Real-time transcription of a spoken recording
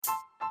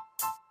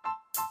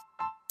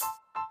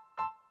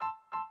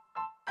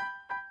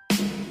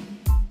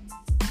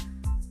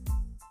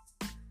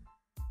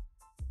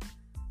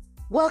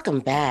Welcome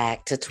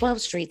back to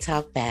 12th Street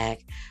Talk Back,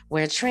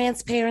 where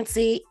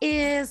transparency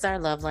is our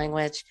love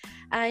language.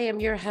 I am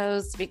your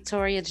host,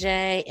 Victoria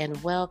J,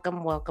 and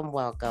welcome, welcome,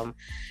 welcome.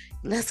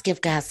 Let's give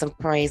God some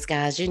praise,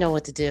 guys. You know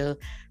what to do.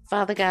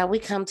 Father God, we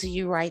come to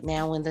you right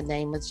now in the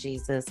name of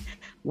Jesus.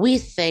 We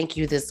thank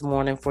you this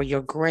morning for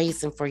your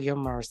grace and for your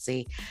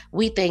mercy.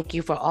 We thank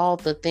you for all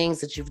the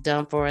things that you've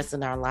done for us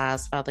in our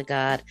lives, Father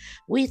God.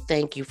 We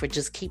thank you for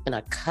just keeping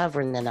a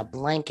covering and a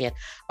blanket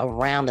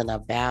around and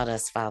about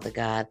us, Father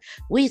God.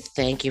 We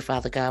thank you,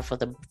 Father God, for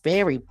the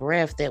very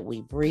breath that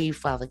we breathe,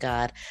 Father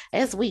God,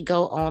 as we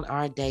go on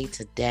our day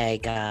today,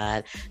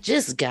 God.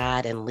 Just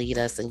guide and lead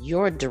us in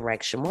your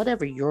direction,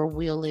 whatever your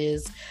will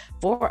is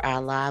for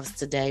our lives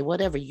today,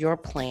 whatever your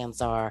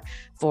plans are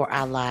for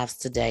our lives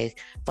today.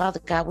 Father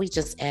God, we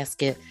just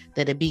ask it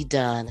that it be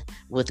done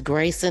with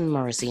grace and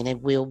mercy, and it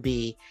will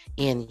be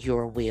in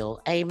your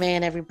will.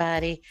 Amen,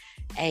 everybody.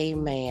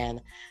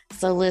 Amen.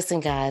 So listen,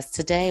 guys,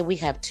 today we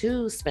have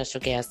two special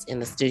guests in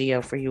the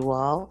studio for you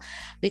all,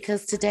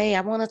 because today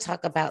I want to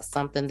talk about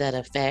something that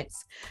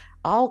affects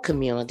all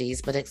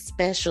communities, but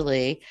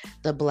especially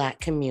the Black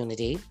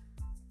community,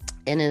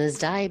 and it is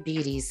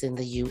diabetes in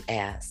the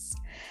U.S.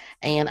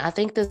 And I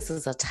think this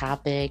is a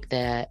topic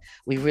that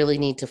we really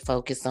need to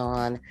focus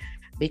on,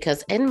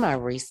 because in my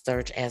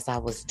research, as I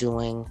was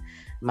doing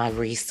my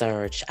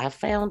research, I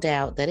found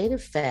out that it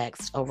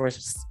affects over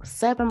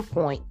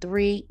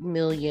 7.3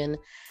 million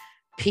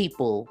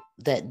people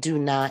that do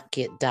not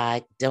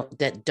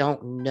that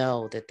don't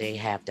know that they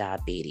have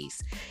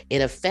diabetes.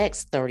 It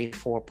affects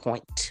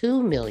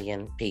 34.2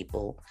 million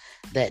people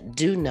that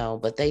do know,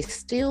 but they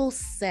still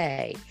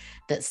say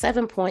that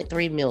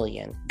 7.3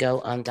 million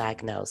go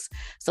undiagnosed.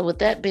 So with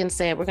that being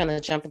said, we're going to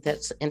jump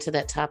into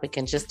that topic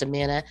in just a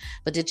minute.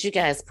 But did you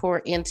guys pour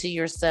into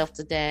yourself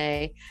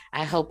today?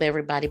 I hope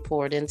everybody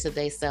poured into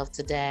themselves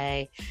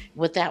today.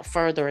 Without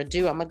further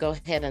ado, I'm going to go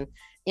ahead and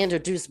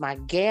introduce my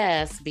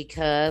guests,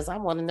 because I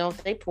want to know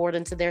if they poured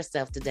into their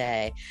self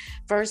today.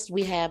 First,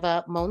 we have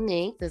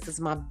Monique. This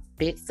is my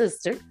big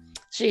sister.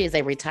 She is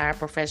a retired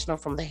professional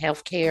from the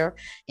healthcare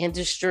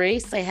industry.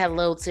 Say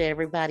hello to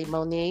everybody,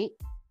 Monique.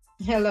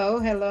 Hello,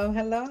 hello,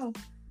 hello.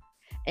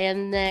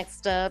 And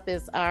next up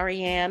is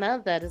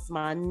Ariana. That is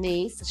my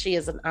niece. She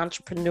is an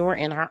entrepreneur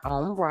in her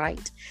own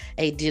right,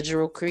 a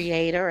digital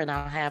creator, and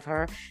I'll have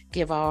her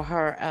give all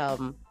her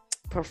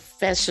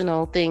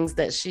professional things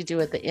that she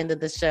do at the end of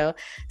the show.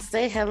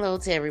 Say hello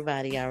to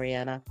everybody,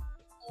 Ariana.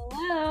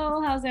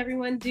 Hello, how's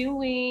everyone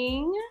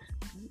doing?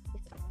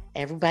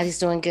 Everybody's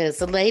doing good.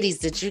 So ladies,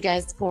 did you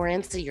guys pour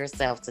into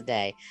yourself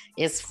today?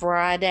 It's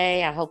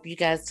Friday. I hope you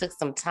guys took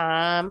some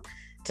time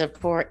to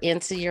pour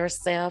into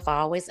yourself. I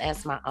always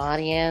ask my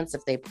audience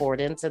if they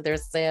poured into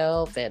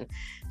themselves and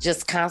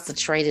just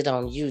concentrated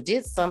on you,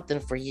 did something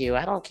for you.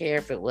 I don't care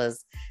if it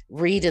was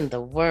reading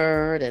the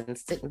word and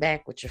sitting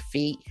back with your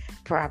feet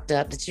propped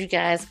up. Did you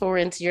guys pour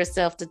into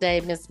yourself today,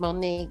 Miss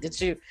Monique?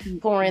 Did you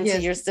pour into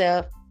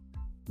yourself?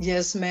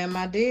 Yes, ma'am,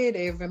 I did.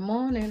 Every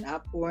morning I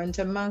pour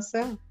into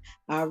myself.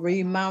 I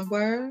read my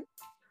word.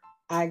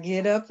 I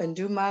get up and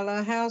do my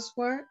little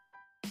housework.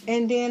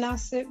 And then I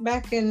sit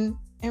back and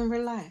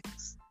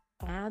relax.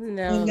 I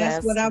know. And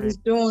that's what I was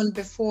doing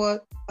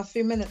before a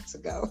few minutes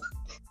ago.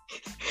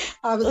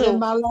 I was in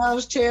my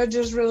lounge chair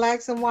just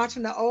relaxing,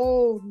 watching an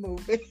old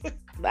movie.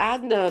 I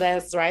know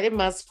that's right. It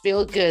must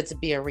feel good to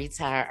be a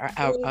retiree.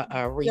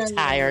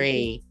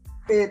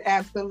 It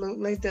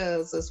absolutely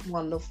does. It's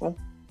wonderful.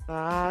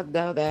 I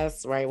know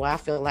that's right. Well, I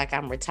feel like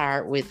I'm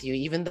retired with you,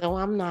 even though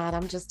I'm not.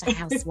 I'm just a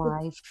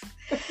housewife.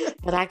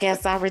 But I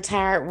guess I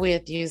retired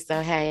with you.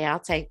 So, hey, I'll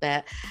take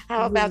that.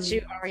 How about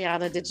you,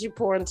 Ariana? Did you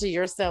pour into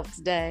yourself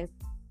today?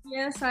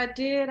 Yes, I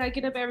did. I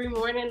get up every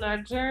morning, I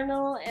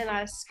journal and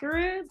I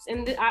script,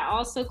 and I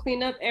also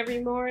clean up every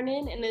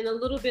morning. And then a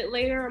little bit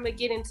later, I'm going to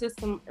get into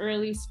some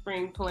early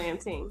spring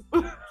planting.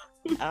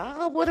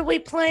 Oh, what are we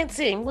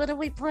planting? What are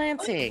we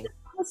planting?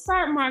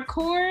 Start my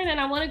corn, and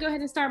I want to go ahead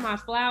and start my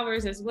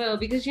flowers as well,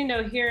 because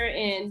here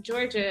in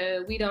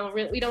Georgia we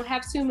don't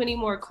have too many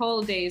more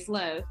cold days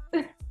left.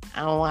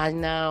 Oh, I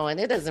know, and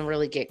it doesn't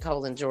really get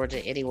cold in Georgia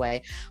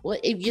anyway. Well,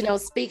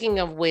 speaking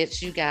of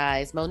which, you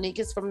guys, Monique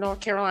is from North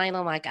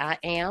Carolina, like I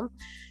am.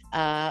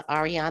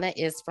 Ariana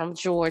is from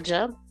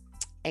Georgia,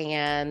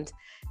 and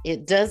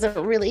it didn't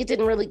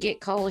really get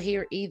cold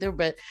here either,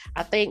 but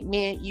I think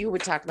me and you were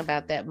talking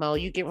about that, Mo.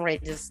 You getting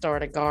ready to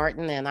start a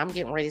garden, and I'm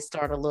getting ready to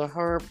start a little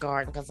herb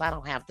garden because I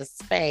don't have the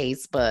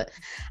space, but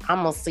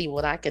I'm going to see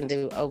what I can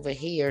do over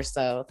here.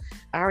 So,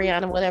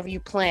 Ariana, whatever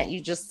you plant,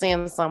 you just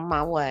send some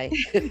my way.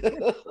 Patio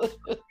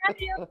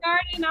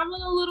garden. I'm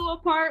in a little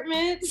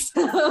apartment,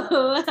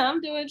 so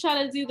I'm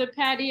trying to do the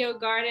patio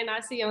garden I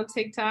see on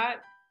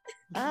TikTok.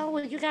 Oh,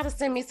 well, you got to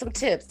send me some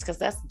tips, because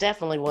that's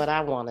definitely what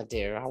I want to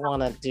do. I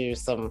want to do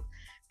some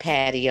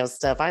patio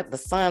stuff. The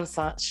sun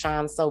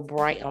shines so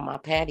bright on my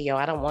patio.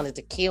 I don't want it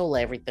to kill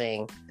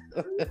everything.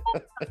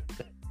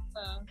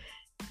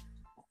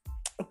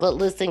 But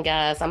listen,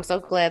 guys, I'm so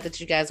glad that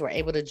you guys were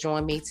able to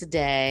join me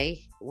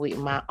today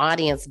My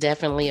audience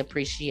definitely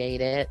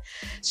appreciate it.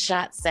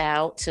 Shots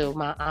out to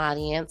my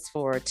audience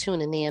for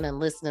tuning in and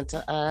listening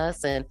to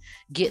us and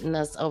getting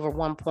us over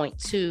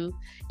 1.2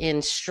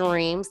 in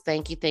streams.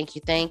 Thank you, thank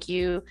you, thank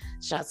you.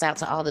 Shots out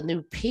to all the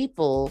new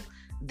people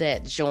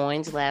that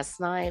joined last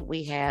night.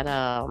 We had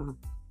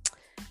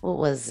what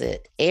was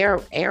it?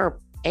 Arabic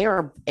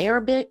or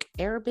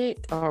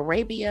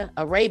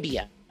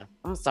Arabia.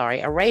 I'm sorry,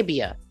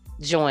 Arabia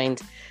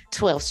joined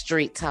 12th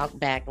Street Talk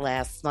back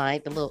last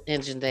night. The little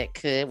engine that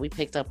could. We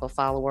picked up a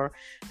follower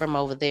from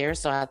over there.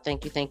 So I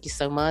thank you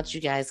so much.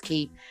 You guys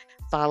keep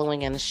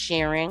following and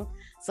sharing.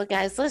 So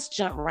guys, let's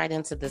jump right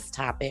into this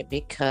topic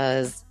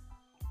because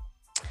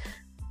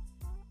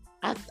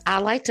I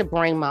like to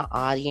bring my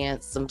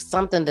audience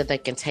something that they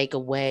can take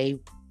away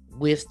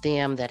with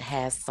them that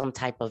has some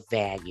type of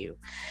value.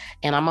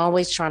 And I'm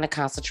always trying to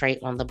concentrate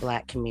on the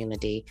Black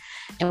community.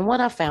 And what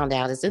I found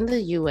out is in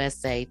the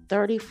USA,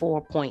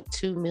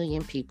 34.2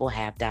 million people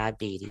have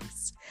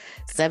diabetes.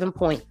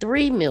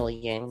 7.3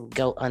 million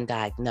go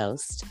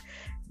undiagnosed.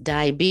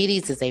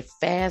 Diabetes is a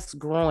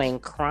fast-growing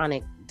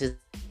chronic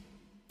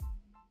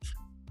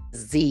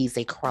disease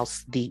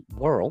across the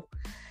world.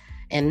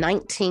 In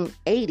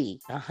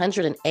 1980,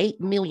 108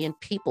 million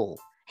people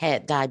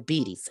had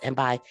diabetes. And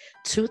by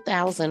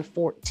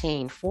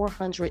 2014,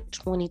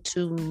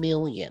 422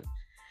 million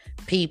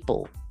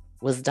people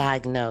was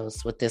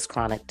diagnosed with this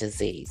chronic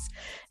disease.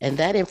 And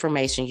that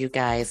information, you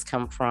guys,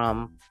 come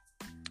from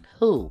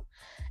WHO.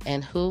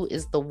 And WHO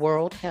is the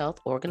World Health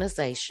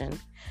Organization.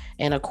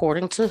 And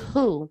according to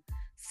WHO,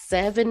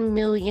 7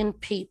 million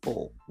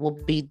people will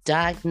be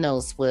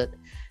diagnosed with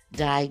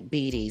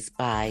diabetes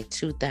by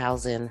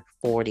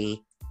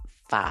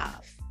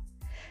 2045.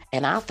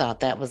 And I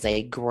thought that was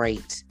a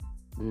great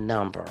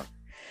number.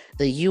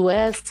 The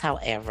U.S.,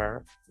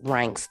 however,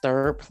 ranks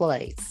third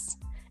place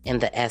in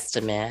the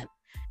estimate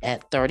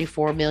at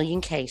 34 million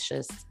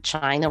cases.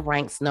 China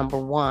ranks number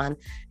one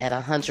at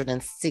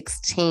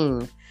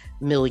 116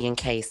 million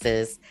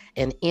cases.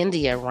 And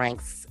India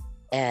ranks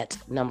at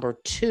number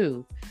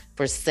two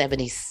for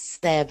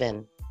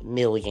 77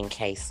 million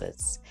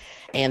cases.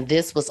 And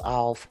this was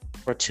all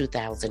for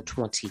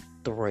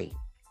 2023.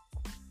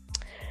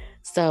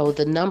 So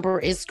the number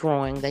is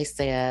growing. They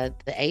said,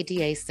 the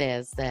ADA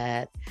says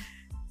that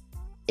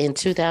in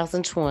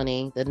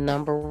 2020, the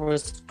number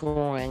was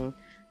growing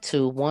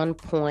to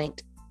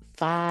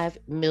 1.5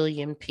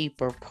 million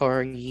people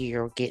per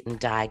year getting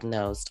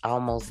diagnosed,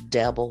 almost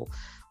double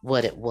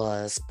what it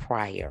was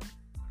prior,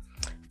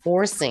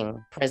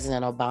 forcing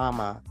President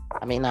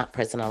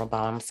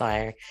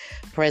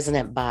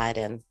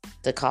Biden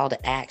to call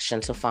to action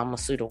to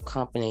pharmaceutical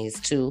companies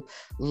to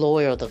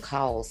lower the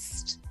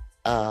cost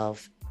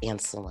of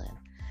insulin.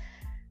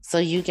 So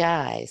you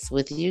guys,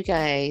 both of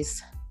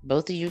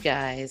you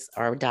guys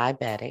are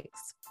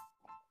diabetics.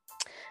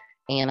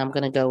 And I'm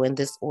going to go in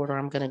this order.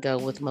 I'm going to go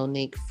with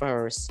Monique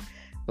first.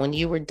 When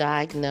you were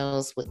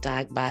diagnosed with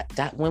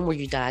when were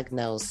you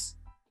diagnosed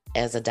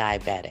as a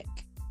diabetic?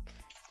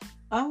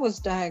 I was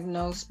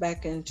diagnosed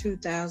back in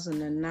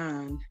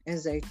 2009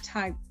 as a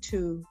type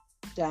 2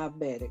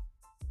 diabetic.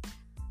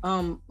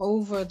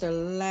 Over the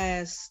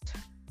last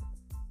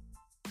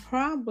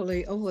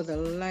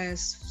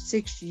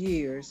 6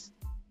 years,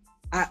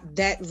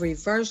 that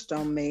reversed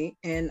on me,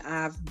 and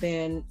I've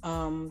been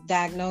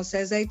diagnosed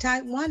as a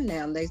type 1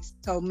 now. They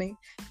told me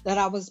that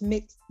I was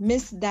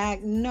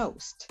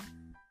misdiagnosed.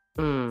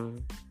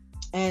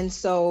 And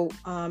so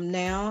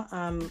now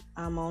I'm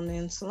on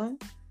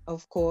insulin.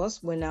 Of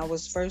course, when I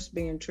was first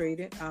being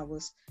treated, I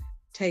was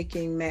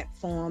taking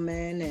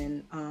metformin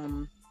and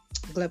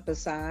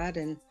glipizide,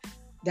 and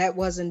that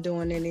wasn't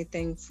doing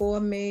anything for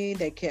me.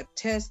 They kept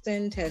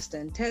testing,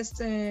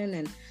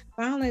 and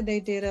finally they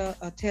did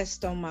a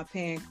test on my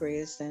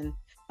pancreas, and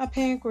my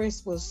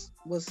pancreas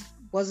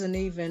wasn't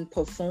even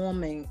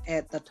performing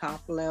at the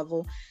top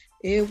level.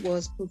 It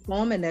was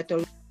performing at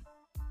the.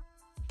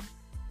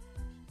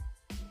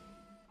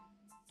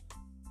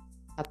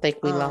 I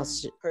think we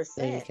lost you.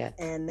 Percent.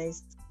 And they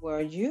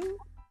were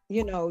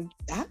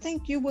I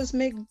think you was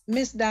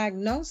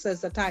misdiagnosed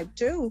as a type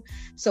 2.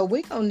 So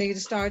we're going to need to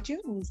start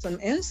using some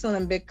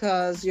insulin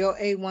because your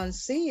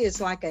A1C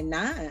is like a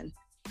 9.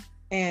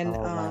 And,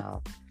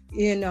 wow.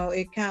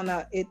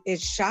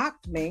 It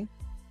shocked me.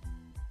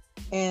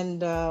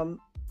 And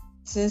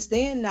since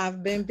then,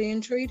 I've been being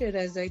treated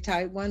as a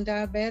type 1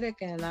 diabetic,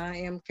 and I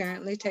am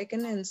currently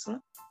taking insulin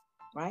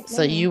right now.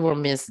 So you were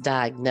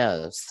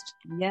misdiagnosed?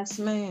 Yes,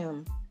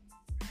 ma'am.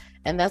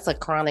 And that's a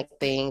chronic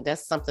thing.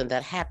 That's something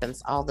that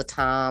happens all the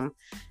time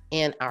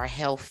in our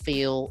health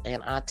field.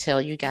 And I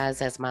tell you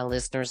guys, as my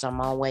listeners,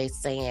 I'm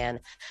always saying,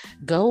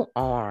 go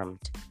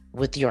armed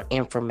with your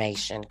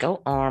information.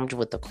 Go armed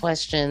with the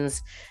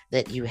questions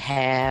that you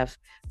have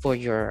for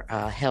your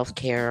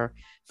healthcare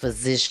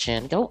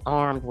physician. Go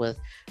armed with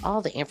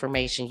all the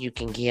information you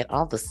can get,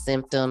 all the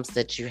symptoms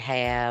that you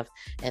have,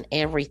 and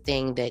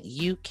everything that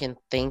you can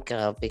think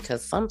of.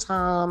 Because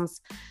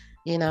sometimes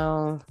you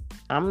know,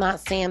 I'm not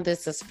saying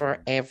this is for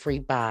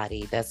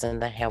everybody that's in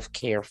the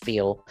healthcare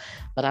field,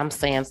 but I'm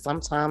saying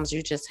sometimes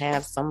you just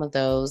have some of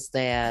those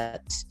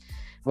that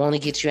want to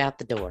get you out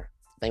the door.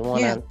 They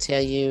want Yeah,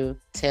 to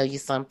tell you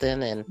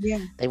something, and yeah,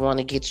 they want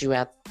to get you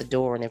out the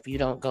door. And if you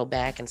don't go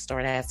back and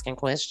start asking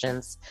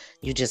questions,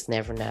 you just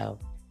never know.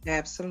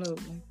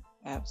 absolutely.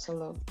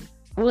 Absolutely.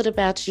 What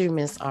about you,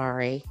 Miss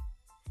Ari?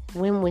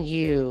 When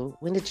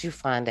did you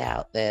find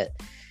out that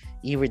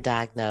you were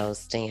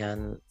diagnosed,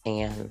 and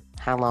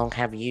how long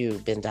have you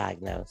been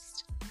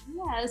diagnosed?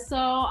 Yeah, so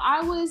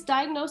I was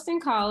diagnosed in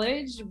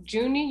college,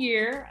 junior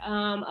year,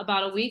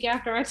 about a week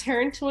after I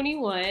turned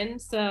 21.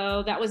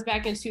 So that was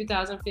back in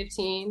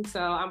 2015. So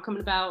I'm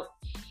coming about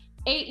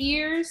 8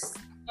 years,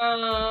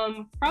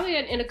 probably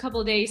in a couple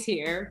of days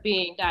here,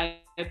 being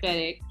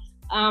diabetic.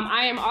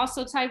 I am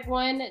also type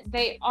 1.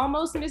 They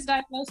almost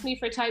misdiagnosed me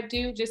for type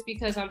 2 just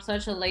because I'm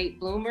such a late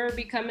bloomer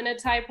becoming a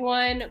type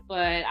 1,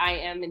 but I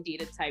am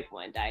indeed a type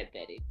 1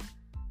 diabetic.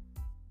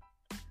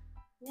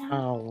 Yeah.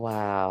 Oh,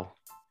 wow.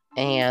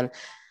 And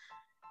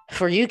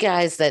for you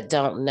guys that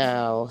don't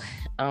know,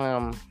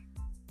 um,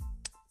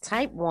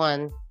 type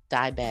 1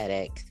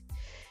 diabetic,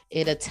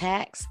 it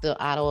attacks the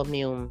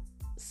autoimmune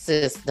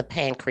cyst, the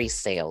pancreas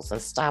cells, and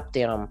stop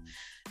them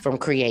from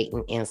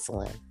creating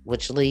insulin,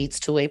 which leads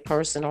to a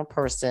person or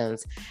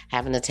persons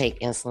having to take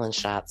insulin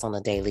shots on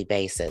a daily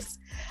basis.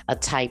 A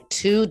type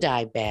 2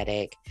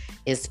 diabetic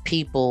is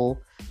people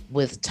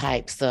with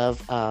types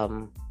of,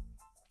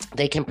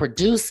 they can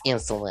produce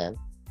insulin,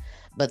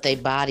 but their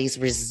bodies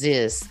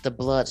resist the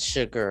blood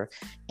sugar,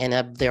 and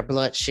their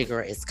blood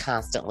sugar is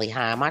constantly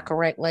high. Am I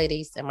correct,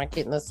 ladies? Am I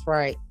getting this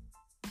right?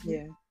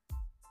 Yeah.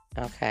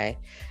 Okay.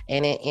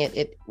 And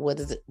it what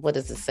does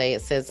it say?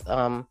 It says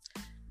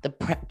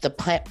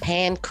the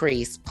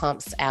pancreas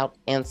pumps out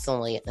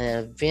insulin,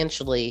 and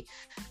eventually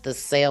the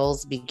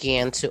cells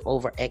begin to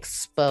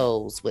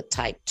overexpose with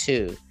type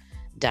 2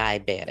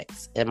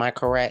 diabetics. Am I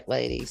correct,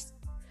 ladies?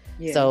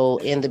 Yeah. So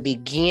in the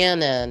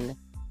beginning,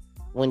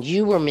 when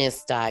you were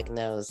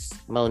misdiagnosed,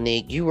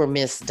 Monique, you were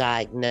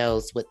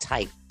misdiagnosed with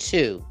type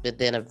 2, but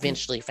then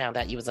eventually found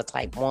out you was a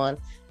type 1.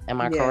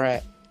 Am I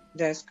correct?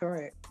 That's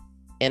correct.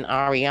 And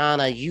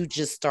Ariana, you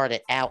just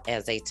started out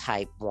as a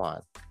type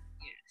 1.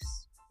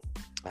 Yes.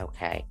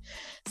 Okay.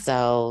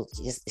 So,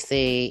 you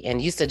see,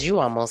 and you said you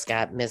almost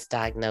got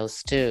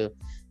misdiagnosed too.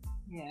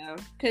 Yeah,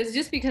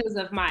 because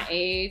of my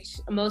age,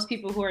 most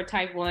people who are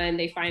type 1,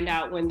 they find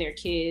out when they're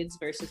kids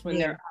versus when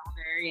they're older.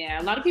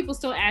 Yeah, a lot of people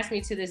still ask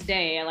me to this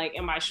day, like,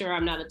 am I sure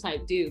I'm not a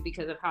type 2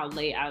 because of how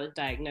late I was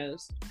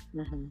diagnosed?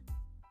 Mm-hmm.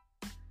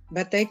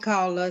 But they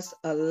call us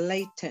a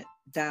latent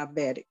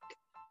diabetic.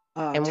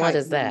 And what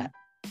is that?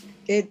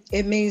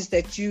 It means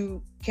that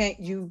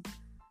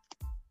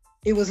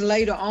it was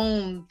later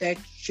on that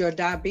your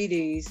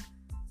diabetes,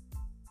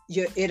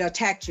 it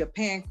attacked your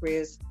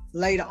pancreas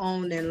later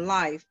on in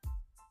life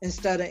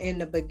instead of in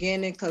the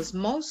beginning, because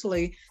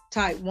mostly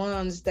type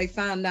 1s, they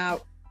find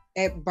out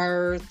at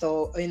birth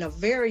or in a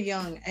very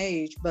young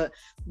age, but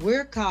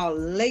we're called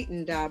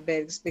latent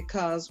diabetics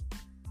because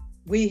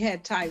we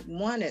had type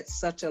 1 at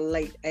such a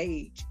late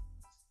age.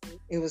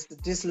 It was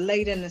just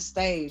late in the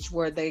stage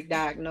where they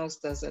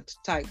diagnosed us as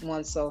type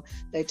 1. So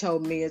they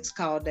told me it's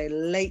called a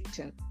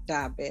latent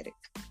diabetic.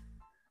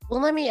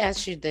 Well, let me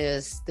ask you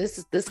this.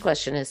 This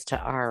question is to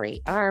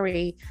Ari.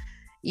 Ari,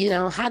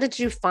 how did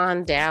you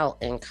find out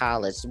in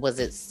college? Was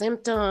it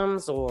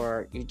symptoms,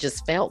 or you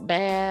just felt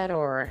bad,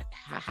 or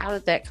how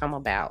did that come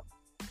about?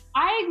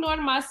 I ignored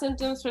my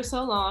symptoms for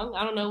so long.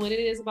 I don't know what it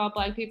is about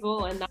Black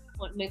people and not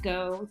wanting to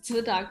go to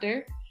the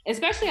doctor,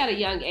 especially at a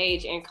young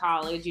age in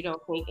college. You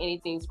don't think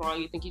anything's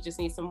wrong. You think you just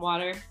need some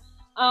water.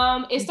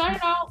 It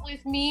started out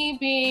with me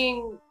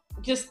being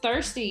just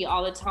thirsty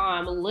all the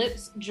time,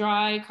 lips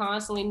dry,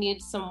 constantly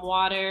need some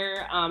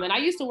water. And I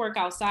used to work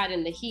outside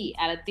in the heat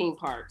at a theme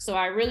park. So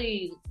I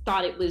really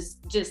thought it was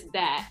just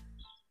that.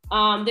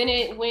 Then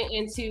it went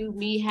into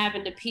me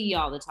having to pee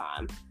all the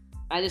time.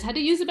 I just had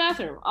to use the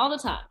bathroom all the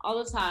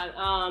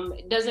time.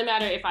 It doesn't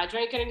matter if I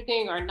drank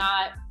anything or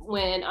not.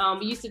 When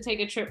we used to take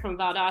a trip from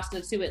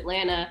Valdosta to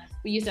Atlanta,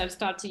 we used to have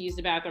stopped to use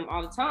the bathroom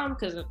all the time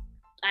because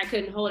I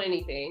couldn't hold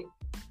anything.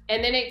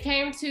 And then it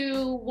came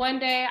to one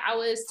day I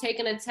was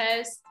taking a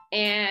test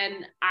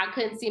and I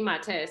couldn't see my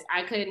test.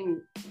 I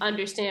couldn't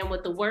understand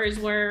what the words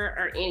were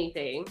or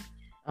anything.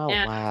 Oh,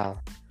 wow.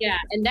 Yeah.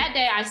 And that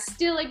day I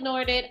still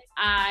ignored it.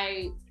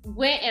 I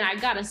went and I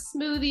got a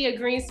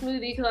green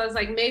smoothie, because I was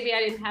like, maybe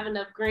I didn't have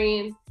enough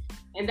greens.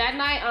 And that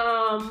night,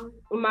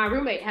 my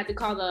roommate had to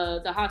call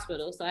the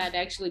hospital. So I had to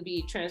actually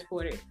be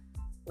transported,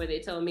 where they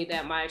told me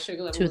that my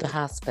sugar level to the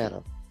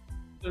hospital.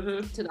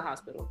 Mm-hmm, to the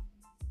hospital.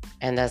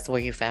 And that's where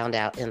you found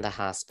out, in the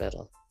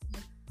hospital.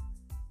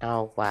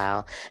 Oh,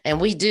 wow. And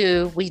we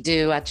do.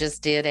 I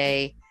just did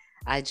an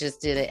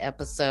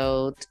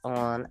episode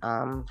on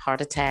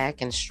heart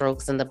attack and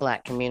strokes in the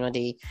Black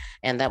community.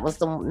 And that was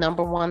the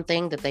number one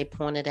thing that they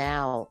pointed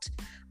out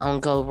on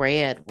Go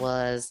Red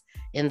was,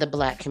 in the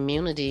Black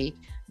community,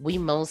 we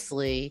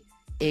mostly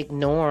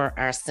ignore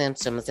our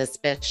symptoms,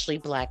 especially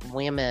Black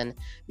women,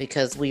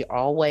 because we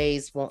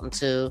always wanting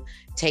to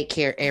take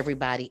care of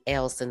everybody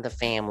else in the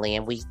family.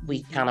 And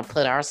we kind of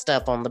put our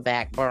stuff on the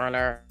back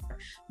burner,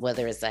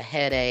 whether it's a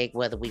headache,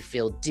 whether we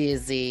feel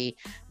dizzy.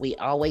 We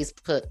always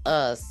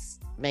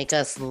make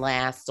us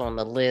last on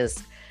the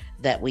list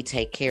that we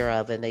take care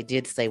of. And they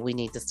did say we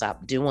need to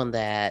stop doing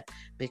that,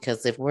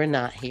 because if we're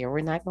not here,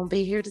 we're not going to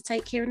be here to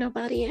take care of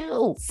nobody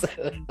else.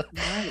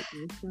 Right.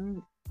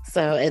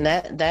 So, and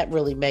that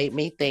really made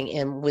me think.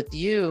 And with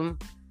you,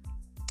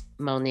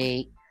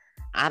 Monique,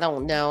 I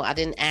don't know, I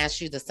didn't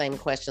ask you the same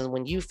question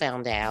when you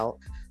found out,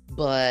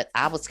 but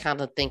I was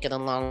kind of thinking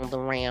along the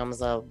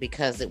realms of,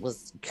 because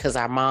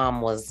our mom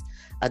was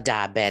a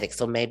diabetic,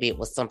 so maybe it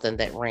was something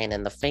that ran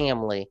in the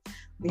family.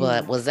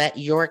 But was that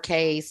your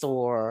case,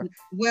 or?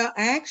 Well,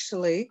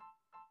 actually,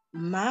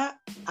 I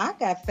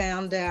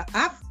found out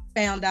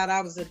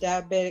I was a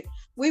diabetic.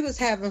 We was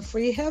having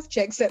free health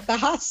checks at the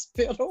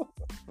hospital.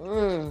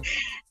 And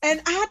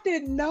I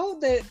didn't know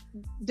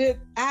that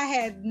I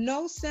had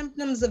no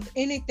symptoms of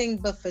anything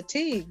but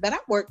fatigue, but I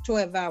worked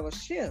 12-hour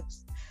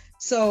shifts.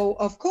 So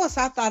of course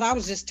I thought I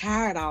was just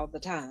tired all the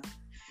time.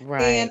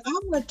 Right. And I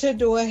went to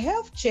do a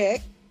health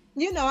check.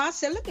 I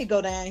said, let me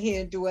go down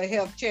here and do a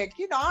health check.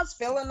 I was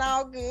feeling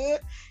all good,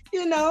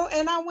 and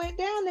I went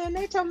down there and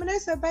they told me, they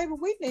said, baby,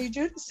 we need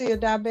you to see a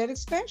diabetic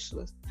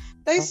specialist.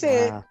 They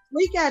said, wow,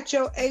 we got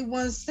your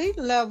A1C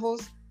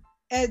levels,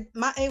 and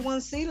my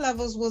A1C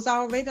levels was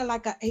already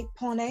like a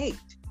 8.8.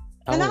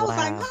 And I was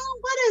like, Mom,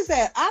 what is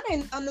that? I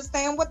didn't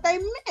understand what they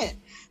meant.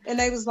 And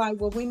they was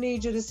like, well, we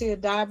need you to see a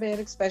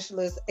diabetic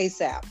specialist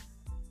ASAP.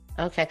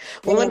 Okay.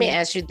 Well, let me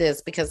ask you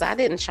this, because I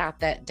didn't jot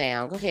that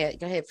down. Go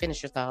ahead,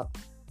 finish your thought.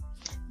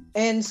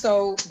 And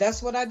so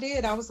that's what I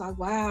did. I was like,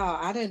 wow,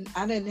 I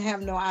didn't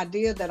have no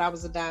idea that I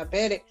was a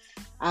diabetic.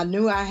 I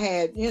knew I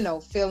had,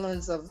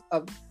 feelings of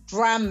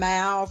dry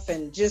mouth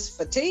and just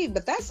fatigue,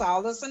 but that's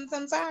all the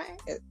symptoms I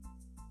had.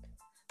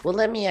 Well,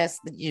 let me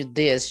ask you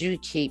this. You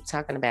keep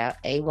talking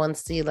about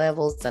A1C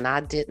levels, and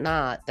I did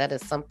not. That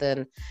is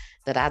something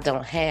that I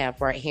don't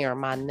have right here in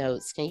my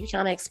notes. Can you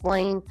kind of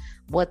explain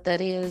what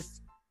that is?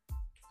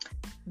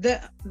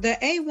 The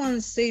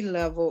A1C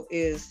level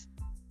is,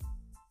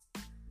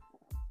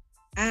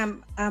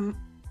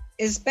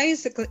 it's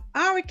basically,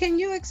 Ari, can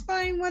you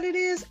explain what it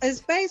is? It's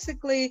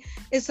basically,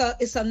 it's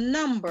a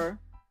number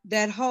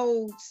that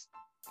holds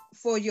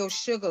for your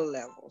sugar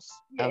levels.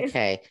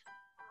 Okay.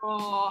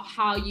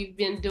 How you've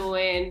been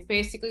doing,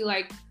 basically,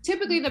 like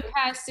typically the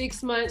past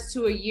 6 months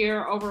to a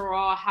year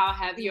overall, how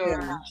have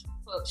your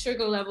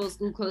sugar levels,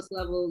 glucose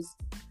levels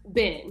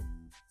been?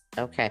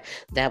 Okay,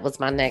 that was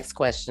my next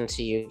question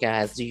to you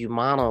guys. Do you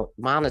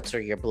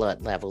monitor your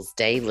blood levels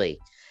daily?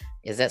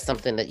 Is that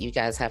something that you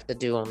guys have to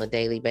do on a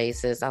daily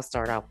basis? I'll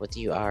start off with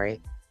you,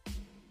 Ari.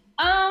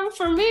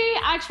 For me,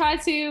 I try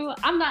to.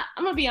 I'm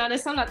gonna be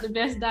honest, I'm not the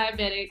best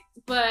diabetic,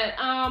 but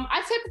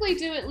I typically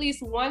do at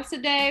least once a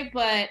day.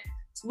 But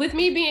with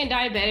me being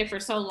diabetic for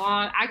so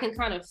long, I can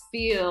kind of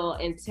feel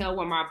and tell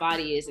where my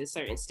body is in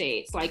certain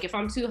states. Like if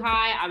I'm too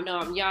high, I know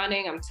I'm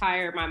yawning, I'm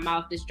tired, my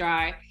mouth is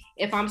dry.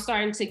 If I'm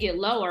starting to get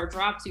low or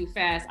drop too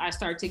fast, I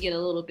start to get a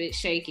little bit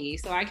shaky.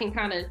 So I can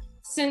kind of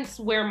sense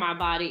where my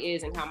body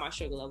is and how my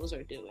sugar levels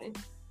are doing.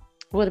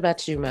 What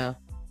about you, Mo?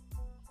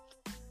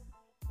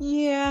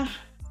 Yeah,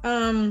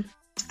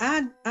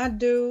 I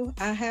do.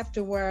 I have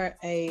to wear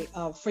a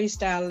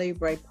Freestyle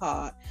Libre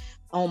pod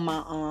on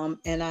my arm,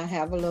 and I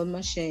have a little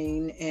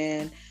machine,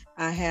 and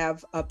I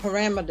have a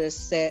parameter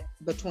set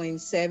between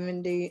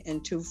 70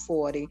 and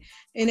 240.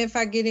 And if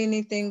I get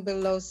anything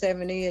below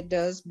 70, it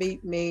does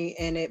beep me,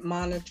 and it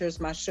monitors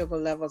my sugar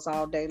levels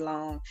all day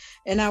long.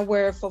 And I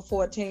wear it for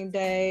 14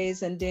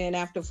 days. And then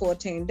after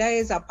 14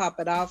 days, I pop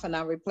it off and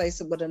I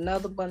replace it with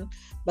another one.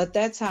 But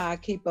that's how I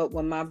keep up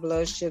with my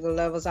blood sugar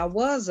levels. I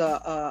was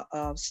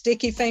a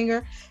sticky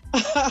finger.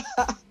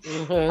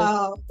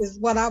 Is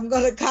what I'm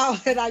going to call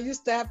it. I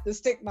used to have to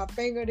stick my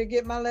finger to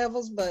get my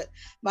levels, but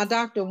my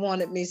doctor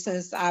wanted me,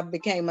 since I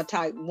became a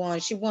type 1,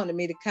 she wanted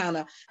me to kind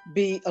of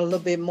be a little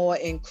bit more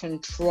in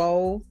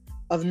control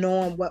of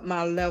knowing what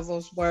my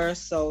levels were.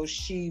 So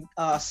she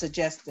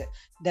suggested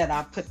that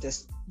I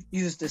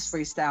use this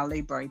Freestyle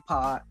Libre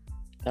pod.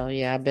 Oh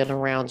yeah, I've been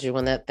around you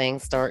when that thing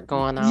start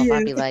going off. Yeah.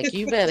 I'd be like,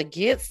 you better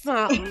get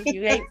something.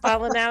 You ain't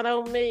falling out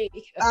on me.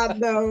 I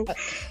know.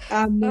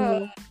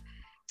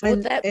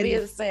 With that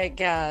being said,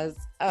 guys,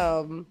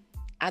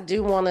 I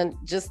do want to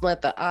just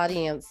let the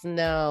audience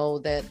know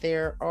that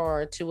there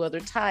are 2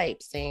 other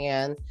types,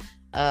 and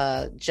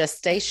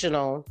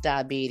gestational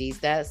diabetes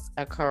that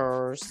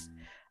occurs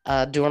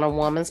during a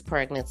woman's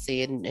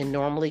pregnancy and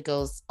normally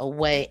goes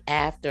away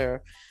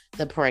after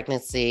the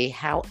pregnancy.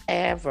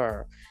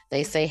 However,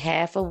 they say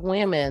half of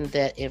women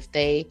that if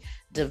they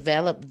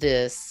develop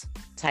this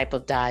type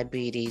of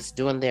diabetes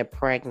during their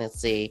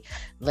pregnancy,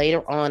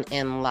 later on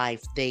in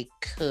life, they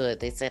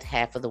said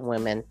half of the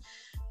women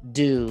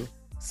do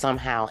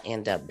somehow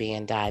end up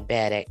being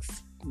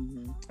diabetics.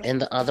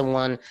 And the other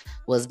one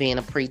was being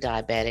a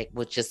pre-diabetic,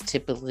 which is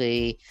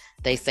typically,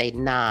 they say,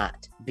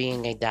 not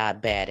being a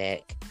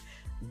diabetic,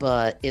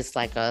 but it's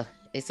like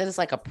they said it's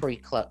like a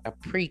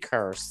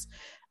precursor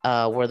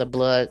where the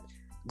blood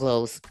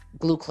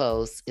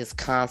glucose is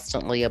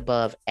constantly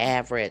above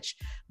average,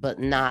 but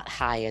not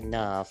high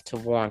enough to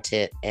warrant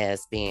it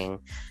as being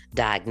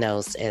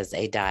diagnosed as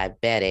a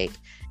diabetic.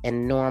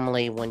 And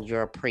normally when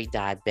you're a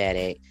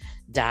pre-diabetic,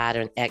 diet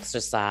and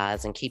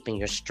exercise and keeping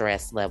your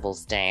stress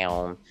levels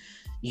down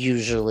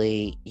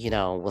usually,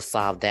 will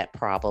solve that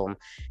problem.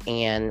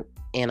 And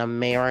in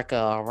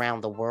America,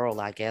 around the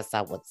world, I guess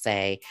I would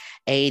say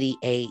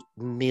 88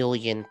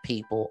 million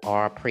people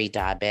are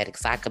pre-diabetics.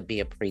 So I could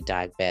be a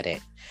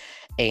pre-diabetic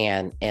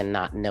and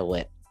not know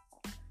it.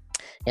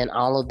 And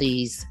all of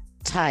these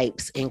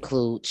types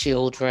include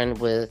children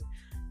with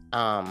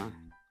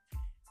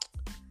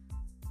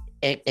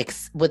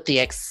with the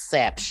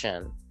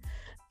exception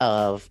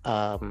of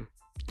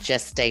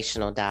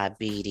gestational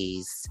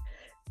diabetes.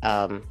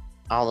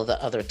 All of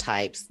the other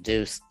types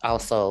do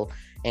also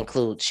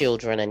include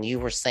children. And you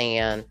were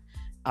saying,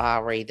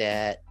 Ari,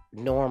 that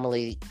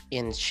normally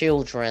in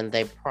children,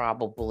 they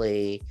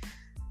probably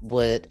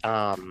would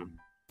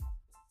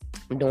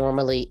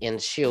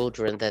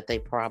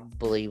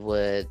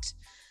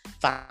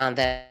find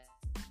that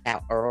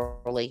out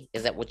early.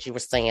 Is that what you were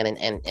saying?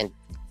 And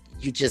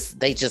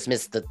they just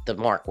missed the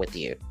mark with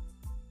you.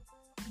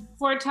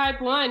 For type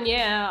 1,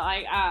 yeah,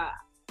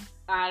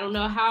 I don't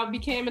know how I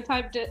became a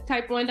type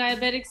 1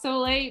 diabetic so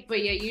late,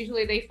 but yeah,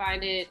 usually they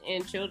find it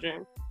in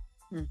children.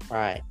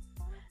 Right.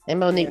 And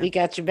Monique, we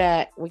got your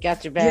back.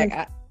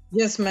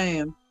 Yes,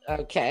 ma'am.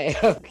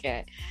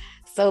 Okay.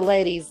 So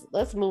ladies,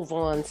 let's move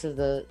on to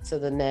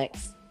the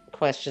next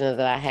question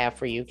that I have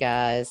for you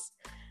guys.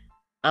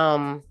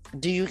 Do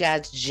you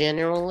guys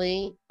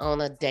generally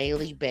on a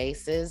daily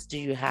basis, do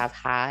you have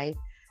high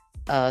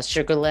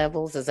sugar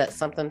levels? Is that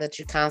something that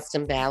you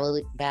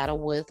constantly battle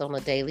with on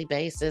a daily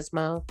basis,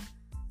 Mo?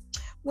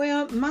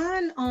 Well,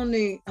 mine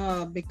only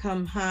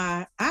become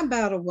high. I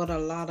battle with a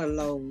lot of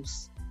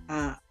lows.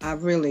 I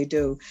really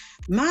do.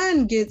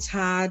 Mine gets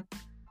high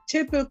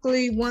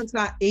typically once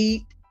I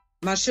eat,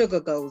 my sugar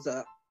goes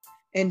up.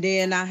 And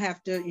then I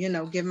have to,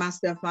 give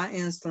myself my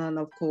insulin,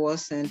 of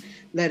course, and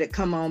let it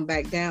come on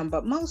back down.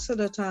 But most of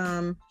the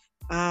time,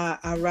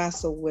 I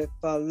wrestle with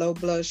low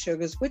blood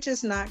sugars, which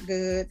is not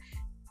good.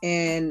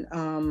 And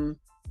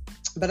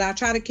but I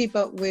try to keep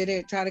up with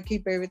it, try to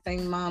keep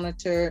everything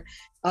monitored,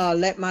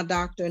 let my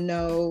doctor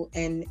know.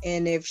 And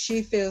if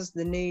she feels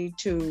the need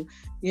to,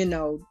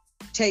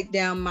 take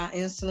down my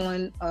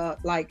insulin,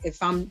 like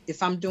if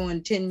I'm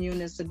doing 10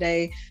 units a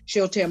day,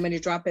 she'll tell me to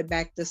drop it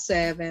back to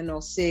 7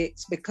 or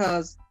 6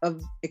 because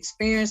of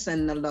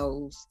experiencing the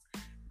lows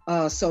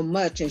so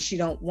much. And she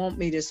don't want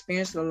me to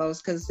experience the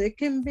lows because it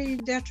can be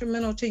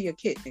detrimental to your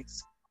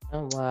kidneys.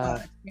 Oh, wow.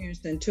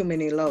 Experiencing too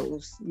many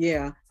lows.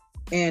 Yeah.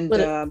 And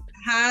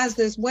highs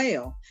as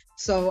well.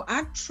 So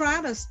I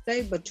try to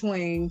stay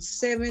between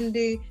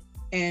 70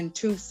 and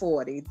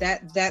 240.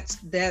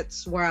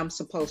 That's where I'm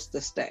supposed to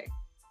stay.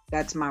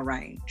 That's my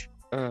range.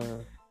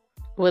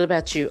 What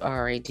about you,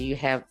 Ari? Do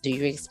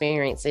you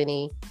experience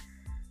any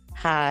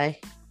high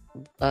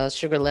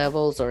sugar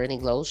levels or any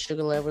low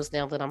sugar levels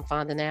now that I'm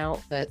finding out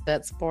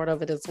that's part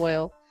of it as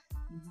well?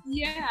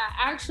 Yeah,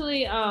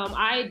 actually,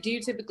 I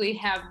do typically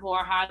have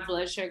more high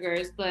blood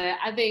sugars, but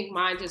I think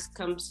mine just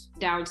comes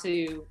down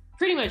to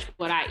pretty much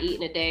what I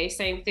eat in a day.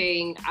 Same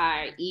thing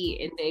I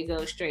eat and they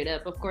go straight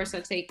up. Of course,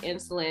 I take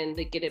insulin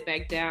to get it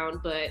back down,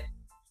 but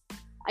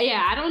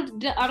yeah, I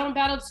don't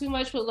battle too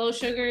much with low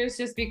sugars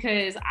just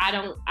because I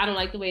don't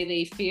like the way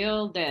they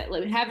feel. That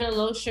like having a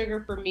low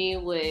sugar for me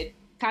would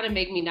kind of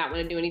make me not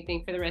want to do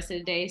anything for the rest of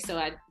the day. So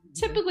I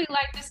typically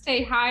like to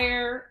stay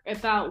higher,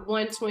 about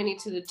 120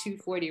 to the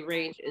 240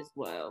 range as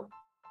well.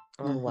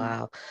 Oh,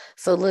 wow.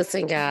 So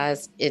listen,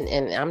 guys,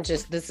 and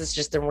this is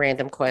just a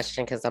random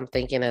question because I'm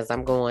thinking as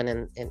I'm going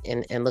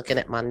and looking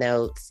at my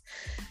notes.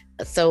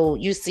 So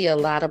you see a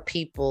lot of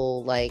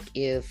people, like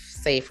if,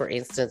 say, for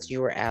instance,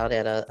 you were out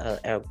at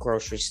a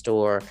grocery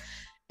store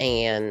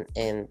and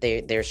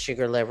their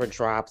sugar level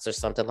drops or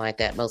something like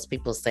that. Most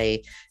people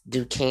say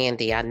do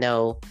candy. I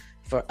know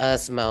for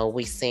us, Mo,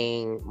 we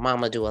seen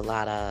Mama do a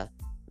lot of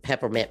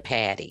peppermint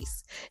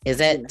patties. Is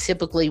that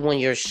typically when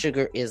your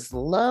sugar is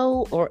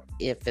low or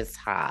if it's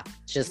high?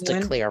 Just to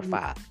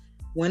clarify.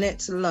 When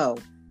it's low.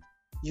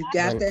 You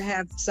got to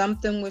have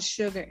something with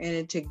sugar in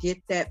it to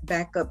get that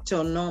back up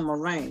to a normal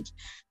range.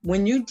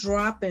 When you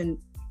drop in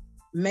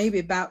maybe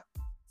about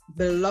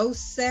below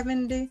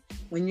 70,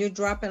 when you're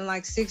dropping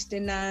like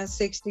 69,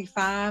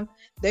 65,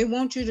 they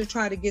want you to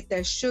try to get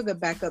that sugar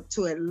back up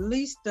to at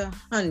least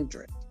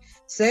 100.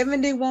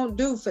 70 won't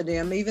do for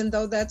them, even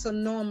though that's a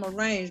normal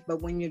range.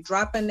 But when you're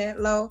dropping that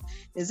low,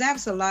 it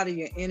zaps a lot of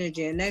your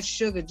energy, and that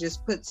sugar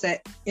just puts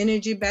that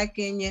energy back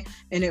in you,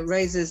 and it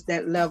raises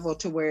that level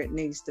to where it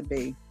needs to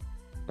be.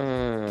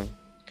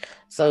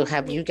 So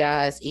have you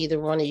guys,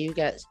 either one of you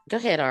guys, go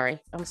ahead, Ari.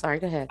 I'm sorry,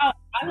 go ahead. Oh,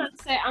 I was going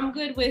to say, I'm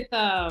good with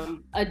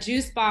a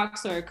juice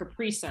box or a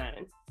Capri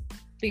Sun.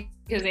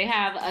 because they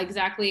have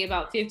exactly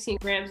about 15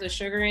 grams of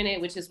sugar in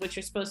it, which is what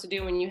you're supposed to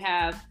do when you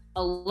have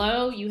a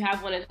low. You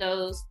have one of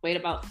those, wait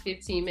about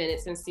 15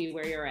 minutes and see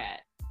where you're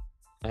at.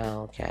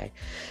 Oh, okay.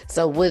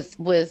 So with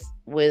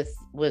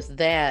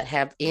that,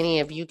 have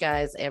any of you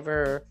guys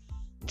ever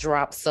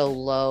dropped so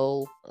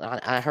low?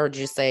 I heard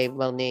you say,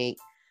 Monique,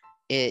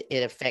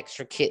 it affects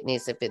your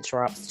kidneys if it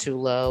drops too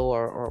low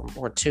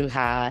or too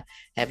high.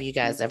 Have you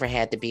guys ever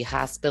had to be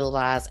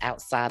hospitalized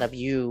outside of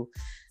you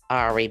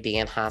already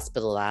being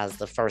hospitalized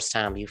the first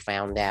time you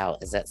found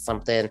out? Is that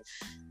something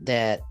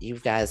that you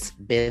guys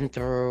been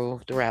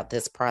throughout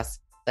this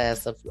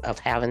process of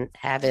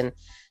having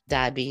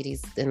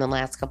diabetes in the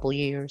last couple of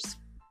years?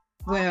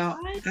 Well,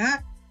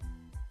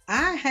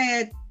 I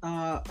had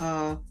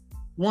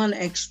one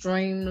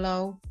extreme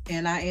low,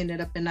 and I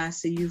ended up in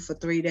ICU for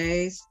 3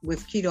 days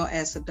with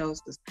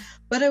ketoacidosis.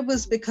 But it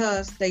was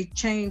because they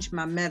changed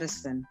my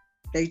medicine.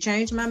 They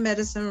changed my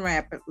medicine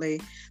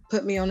rapidly,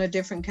 put me on a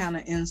different kind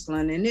of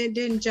insulin, and it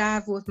didn't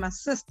jive with my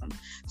system.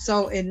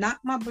 So it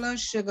knocked my blood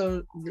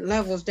sugar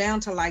levels down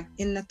to like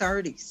in the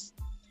 30s.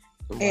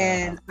 Wow.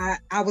 And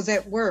I was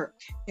at work,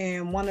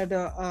 and one of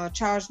the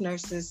charge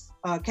nurses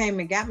came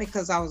and got me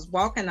because I was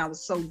walking. I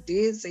was so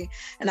dizzy,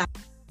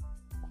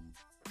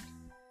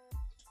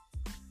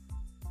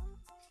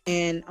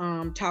 and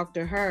talked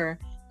to her.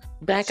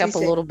 Back up a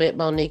little bit,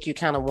 Monique. You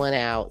kind of went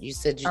out. You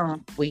said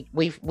we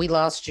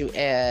lost you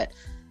at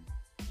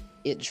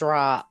it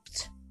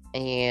dropped,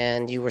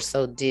 and you were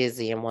so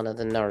dizzy. And one of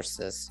the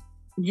nurses.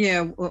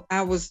 Yeah, well,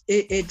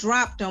 it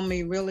dropped on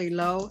me really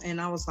low, and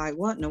I was like,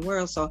 what in the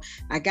world? So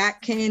I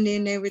got candy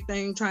and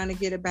everything, trying to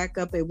get it back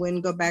up. It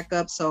wouldn't go back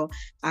up. So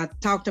I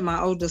talked to my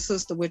older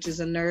sister, which is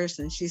a nurse,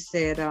 and she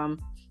said,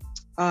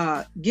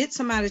 get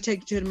somebody to take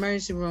you to the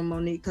emergency room,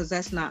 Monique, because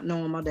that's not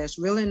normal. That's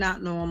really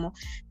not normal.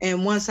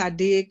 And once I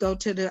did go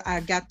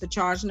I got the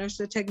charge nurse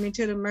to take me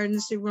to the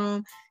emergency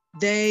room.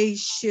 They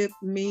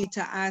shipped me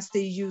to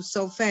ICU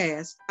so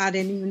fast, I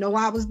didn't even know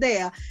I was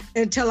there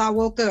until I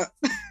woke up.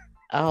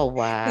 Oh,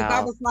 wow. Because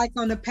I was like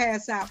on the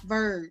pass out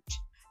verge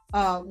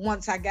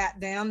once I got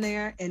down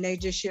there, and they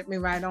just shipped me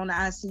right on the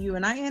ICU.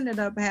 And I ended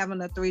up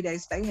having a 3-day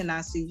stay in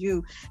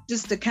ICU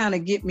just to kind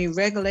of get me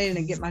regulated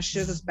and get my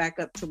sugars back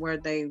up to where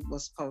they were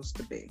supposed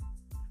to be.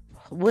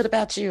 What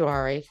about you,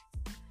 Ari?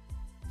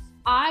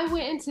 I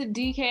went into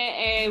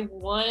DKA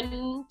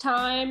one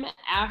time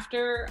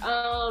after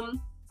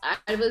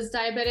I was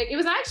diabetic. It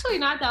was actually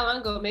not that long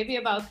ago, maybe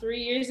about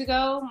 3 years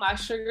ago. My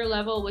sugar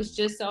level was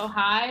just so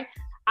high.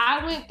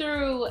 I went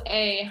through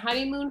a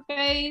honeymoon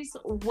phase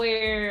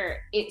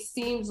where it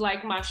seems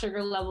like my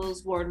sugar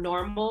levels were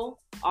normal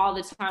all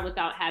the time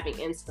without having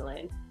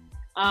insulin.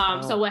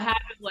 So what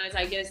happened was,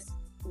 I guess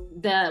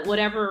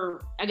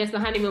the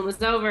honeymoon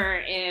was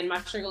over and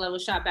my sugar level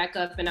shot back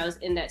up, and I was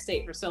in that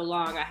state for so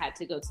long I had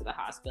to go to the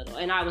hospital,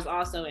 and I was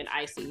also in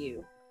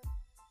ICU.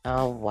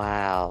 Oh,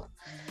 wow.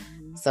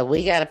 So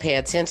we got to pay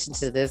attention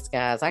to this,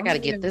 guys. I got to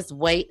get this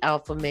weight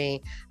off of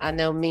me. I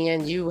know me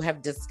and you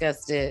have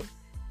discussed it,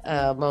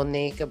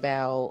 Monique,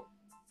 about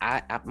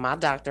my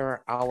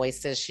doctor always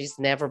says she's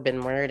never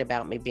been worried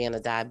about me being a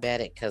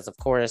diabetic because, of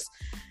course,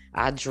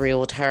 I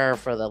drilled her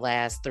for the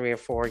last 3 or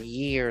 4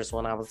 years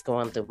when I was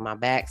going through my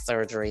back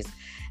surgeries.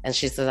 And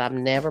she says, I've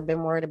never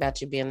been worried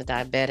about you being a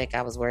diabetic.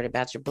 I was worried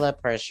about your blood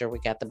pressure. We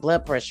got the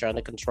blood pressure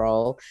under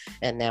control.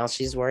 And now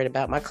she's worried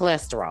about my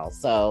cholesterol.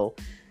 So,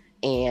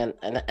 and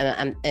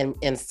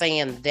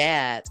saying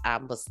that, I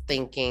was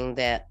thinking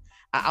that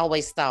I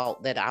always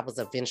thought that I was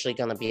eventually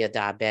going to be a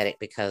diabetic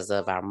because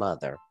of our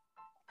mother.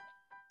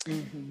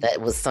 Mm-hmm.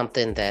 That was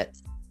something that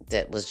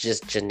was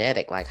just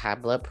genetic, like high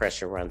blood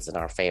pressure runs in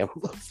our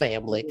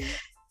family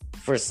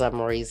for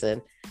some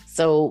reason.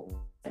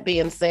 So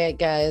being said,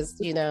 guys,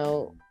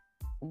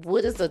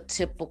 what is a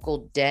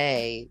typical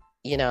day,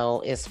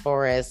 as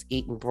far as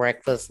eating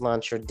breakfast,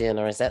 lunch, or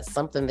dinner? Is that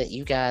something that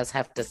you guys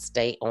have to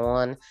stay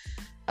on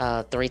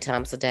 3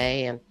 times a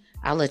day? And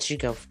I'll let you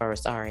go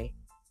first, Ari.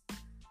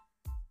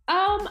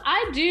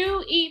 I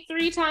do eat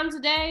 3 times a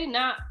day,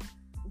 not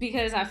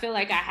because I feel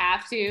like I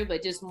have to,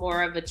 but just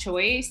more of a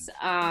choice.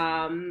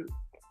 I'm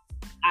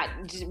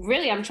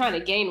trying to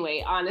gain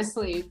weight,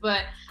 honestly,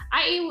 but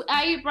I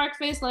eat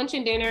breakfast, lunch,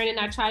 and dinner, and then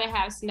I try to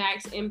have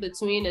snacks in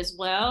between as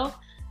well.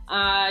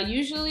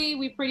 Usually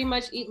we pretty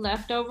much eat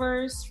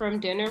leftovers from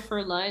dinner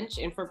for lunch,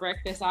 and for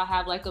breakfast I'll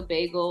have like a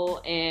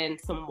bagel and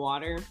some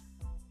water.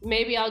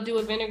 Maybe I'll do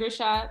a vinegar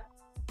shot.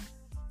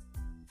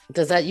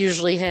 Does that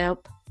usually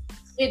help?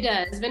 It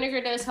does.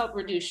 Vinegar does help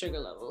reduce sugar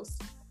levels.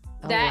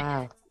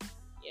 Wow.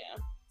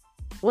 Yeah.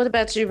 What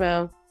about you,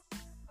 Mo?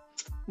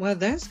 Well,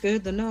 that's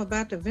good to know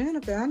about the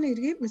vinegar. I need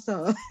to get me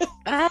some.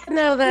 I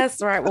know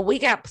that's right. Well, we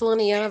got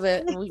plenty of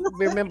it.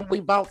 We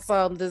bought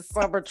some this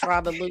summer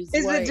trying to lose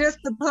weight. Is it just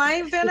the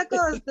plain vinegar,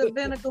 or is the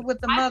vinegar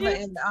with the mother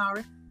and the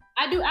Ari?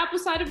 I do apple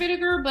cider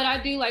vinegar, but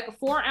I do like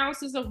 4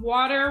 ounces of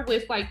water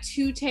with like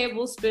 2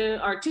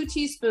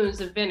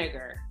 teaspoons of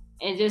vinegar,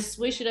 and just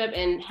swish it up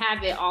and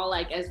have it all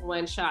like as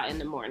one shot in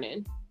the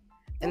morning.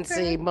 And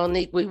see,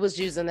 Monique, we was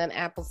using that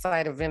apple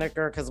cider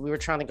vinegar because we were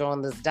trying to go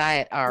on this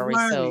diet, Ari.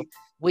 Right. So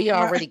We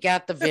already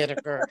got the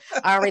vinegar.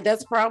 All right,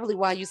 that's probably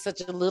why you're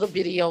such a little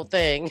bitty old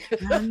thing.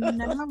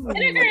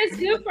 Vinegar is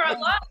good for a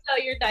lot,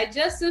 though. Your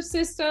digestive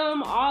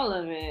system, all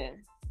of it.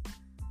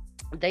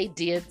 They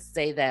did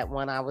say that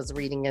when I was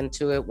reading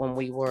into it, when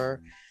we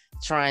were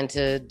trying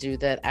to do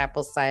that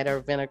apple cider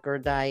vinegar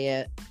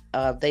diet,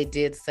 they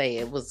did say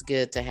it was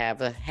good to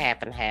have a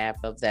half and half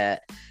of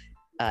that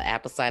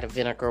apple cider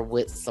vinegar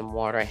with some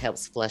water. It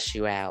helps flush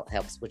you out,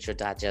 helps with your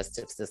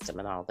digestive system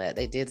and all that.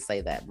 They did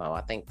say that, Mo.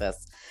 I think that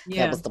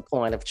was the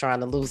point of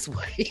trying to lose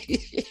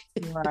weight.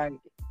 Right.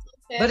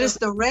 But it's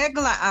the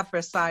regular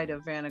apple cider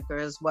vinegar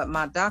is what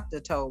my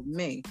doctor told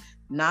me,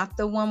 not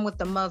the one with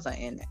the mother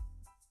in it.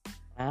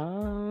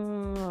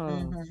 Oh.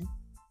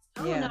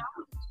 Mm-hmm. Yeah.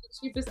 The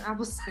cheapest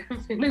apple cider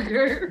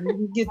vinegar.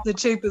 You get the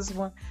cheapest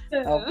one.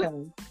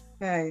 Okay.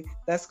 Hey,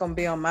 that's gonna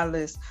be on my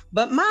list.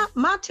 But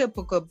my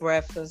typical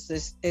breakfast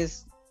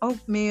is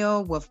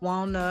oatmeal with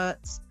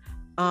walnuts,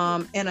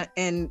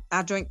 and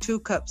I drink 2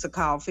 cups of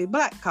coffee,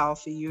 black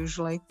coffee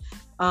usually.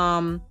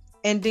 And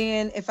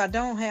then if I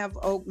don't have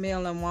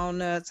oatmeal and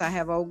walnuts, I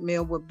have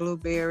oatmeal with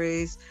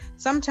blueberries.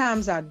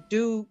 Sometimes I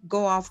do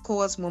go off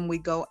course when we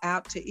go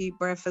out to eat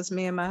breakfast,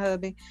 me and my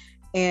hubby,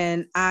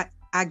 and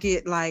I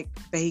get like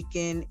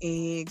bacon,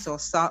 eggs,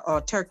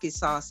 or turkey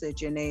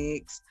sausage and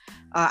eggs.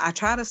 I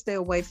try to stay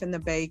away from the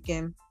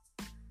bacon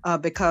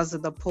because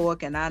of the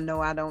pork, and I know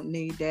I don't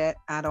need that.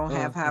 I don't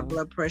have high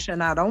blood pressure,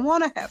 and I don't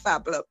want to have high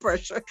blood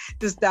pressure.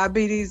 This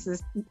diabetes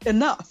is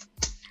enough.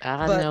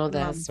 I know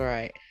that's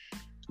right.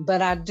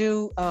 But I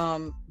do,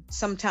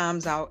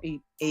 sometimes I'll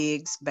eat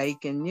eggs,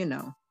 bacon,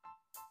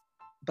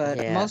 But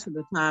most of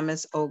the time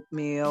it's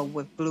oatmeal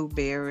with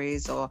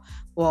blueberries or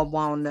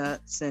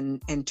walnuts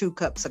and 2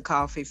 cups of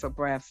coffee for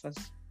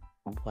breakfast.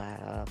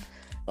 Wow.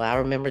 Well, I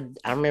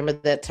remember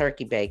that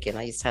turkey bacon.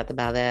 I used to have to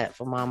buy that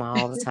for Mama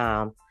all the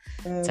time.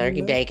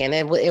 Turkey bacon.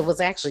 It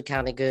was actually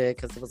kind of good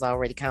because it was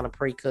already kind of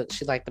pre-cooked.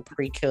 She liked the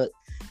pre-cooked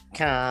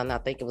kind. I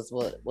think it was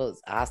what was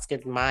Oscar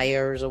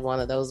Myers or one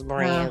of those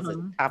brands.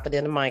 And pop it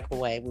in the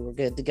microwave. We were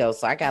good to go.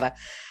 So I got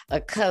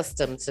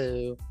accustomed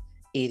to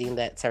eating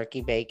that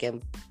turkey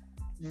bacon.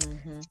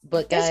 Mm-hmm.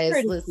 But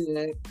guys,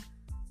 listen.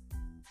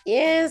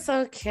 Yeah, it's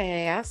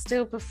okay. I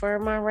still prefer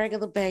my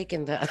regular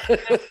bacon though.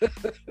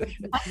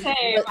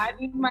 Okay, I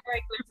do my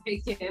regular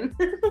bacon.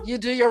 You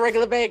do your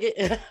regular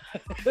bacon?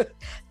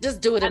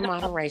 Just do it in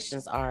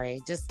moderations, Ari.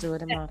 Just do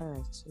it in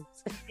moderations.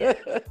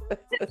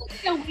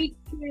 It's a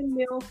weekend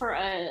meal for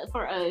us.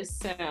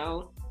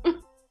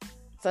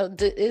 So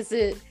is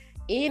it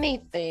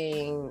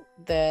anything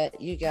that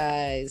you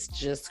guys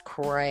just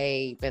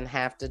crave and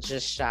have to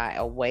just shy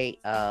away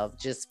of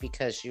just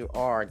because you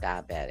are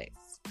diabetics?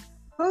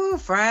 Oh,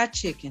 fried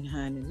chicken,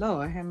 honey.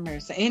 Lord have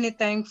mercy.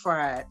 Anything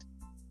fried.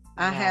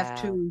 I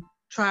have to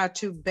try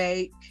to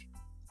bake,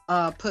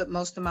 put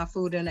most of my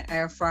food in the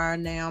air fryer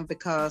now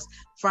because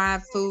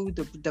fried food,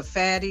 the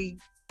fatty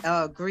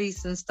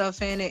grease and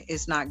stuff in it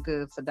is not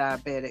good for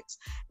diabetics.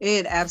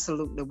 It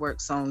absolutely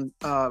works on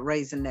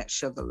raising that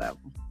sugar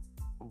level.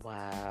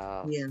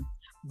 Wow. Yeah.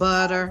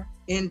 Butter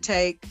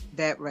intake,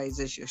 that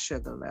raises your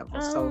sugar level.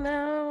 Oh,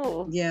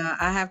 no. Yeah,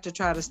 I have to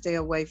try to stay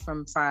away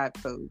from fried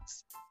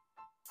foods.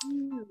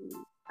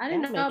 I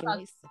didn't know about.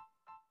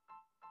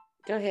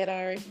 Go ahead,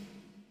 Ari.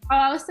 Oh,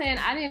 I was saying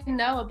I didn't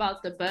know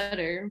about the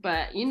butter,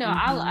 but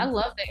I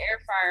love the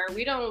air fryer.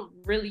 We don't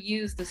really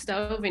use the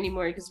stove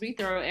anymore because we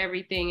throw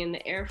everything in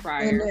the air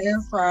fryer. In the air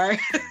fryer.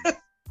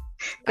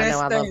 I know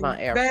I love my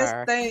air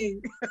fryer. Best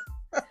thing.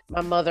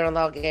 My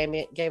mother-in-law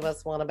gave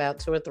us one about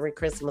 2 or 3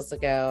 Christmas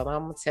ago, and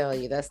I'm gonna tell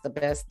you that's the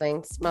best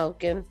thing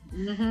smoking.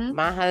 Mm-hmm.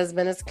 My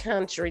husband is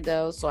country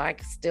though, so I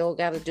still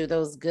got to do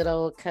those good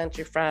old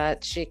country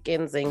fried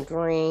chickens and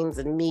greens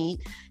and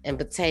meat and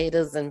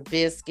potatoes and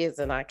biscuits.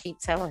 And I keep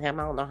telling him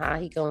I don't know how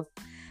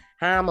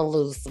I'm gonna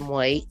lose some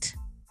weight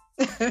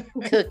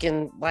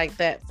cooking like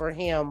that for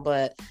him,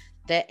 but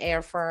that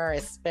air fryer,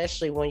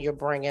 especially when you're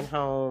bringing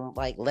home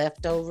like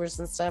leftovers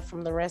and stuff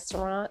from the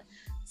restaurant.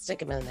 Stick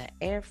them in the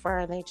air fryer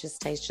and they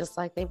just taste just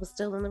like they were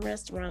still in the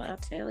restaurant. I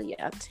tell you.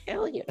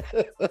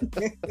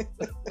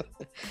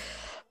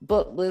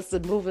 But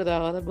listen, moving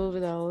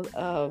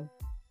on.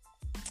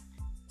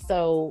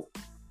 So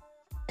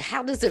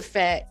how does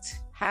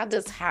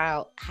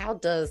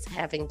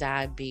having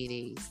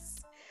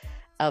diabetes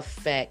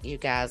affect you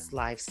guys'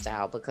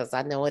 lifestyle? Because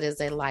I know it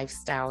is a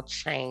lifestyle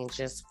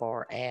change as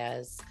far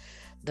as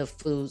the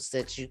foods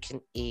that you can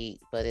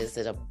eat, but is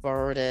it a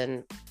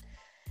burden?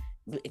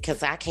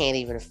 Because I can't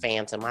even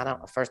phantom.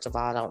 First of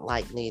all, I don't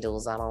like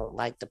needles. I don't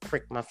like to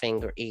prick my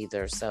finger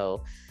either.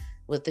 So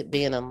with it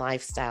being a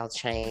lifestyle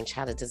change,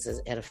 how does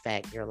it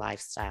affect your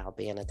lifestyle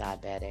being a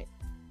diabetic?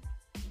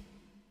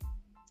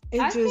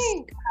 I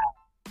think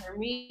for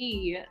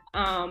me, it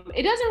doesn't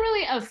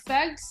really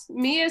affect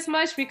me as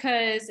much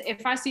because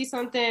if I see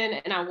something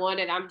and I want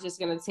it, I'm just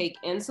going to take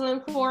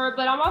insulin for it.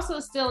 But I'm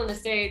also still in the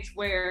stage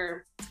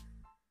where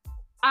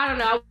I don't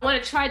know, I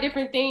want to try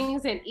different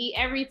things and eat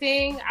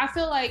everything. I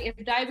feel like if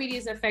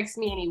diabetes affects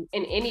me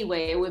in any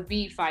way, it would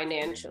be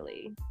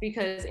financially,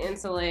 because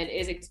insulin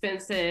is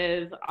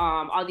expensive.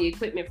 All the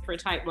equipment for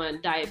type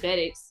 1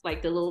 diabetics,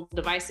 like the little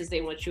devices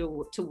they want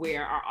you to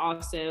wear, are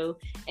also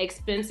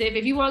expensive.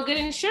 If you want good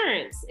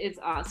insurance, it's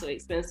also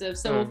expensive.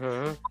 So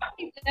I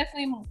think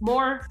definitely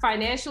more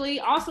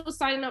financially. Also,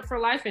 signing up for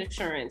life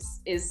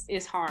insurance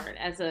is hard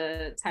as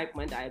a type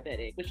 1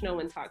 diabetic, which no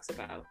one talks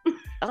about.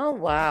 Oh,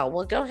 wow.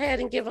 Well, go ahead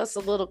and give us a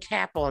little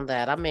cap on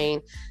that. I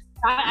mean,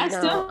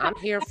 I'm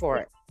here for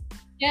it.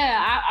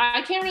 Yeah,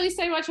 I can't really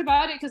say much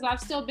about it because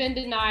I've still been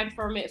denied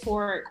for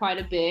it quite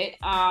a bit.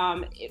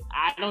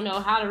 I don't know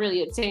how to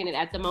really obtain it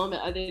at the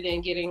moment, other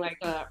than getting like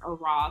a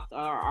Roth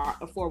or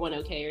a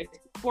 401k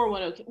or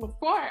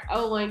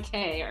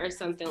 401k or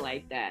something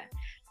like that.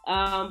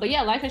 But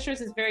yeah, life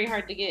insurance is very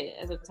hard to get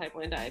as a type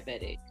 1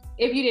 diabetic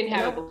if you didn't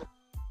have it.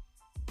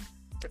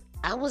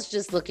 I was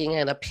just looking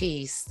at a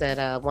piece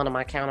that one of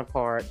my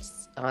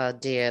counterparts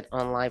did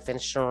on life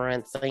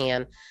insurance,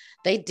 and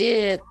they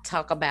did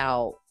talk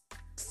about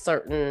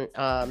certain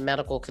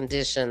medical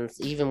conditions,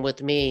 even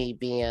with me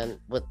being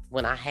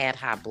when I had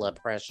high blood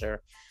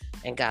pressure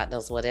and God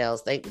knows what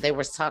else. They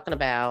were talking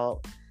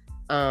about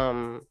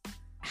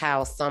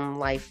how some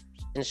life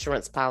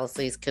insurance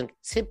policies can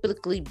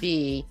typically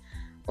be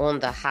on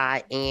the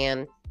high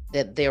end,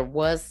 that there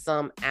was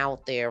some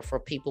out there for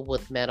people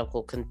with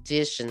medical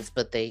conditions,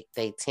 but they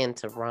tend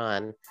to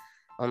run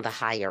on the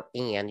higher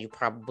end. You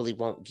probably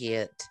won't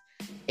get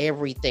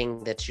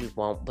everything that you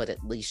want, but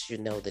at least you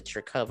know that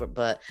you're covered.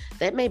 But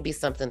that may be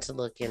something to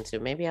look into.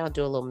 Maybe I'll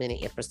do a little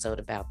mini episode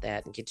about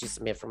that and get you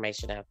some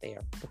information out there.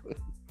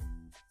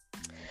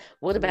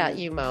 What about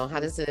you, Mo?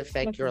 How does it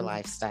affect your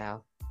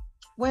lifestyle?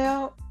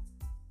 Well,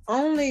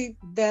 only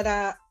that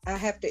I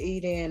have to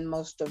eat in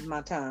most of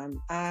my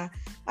time. I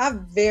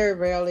very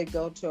rarely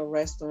go to a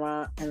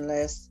restaurant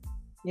unless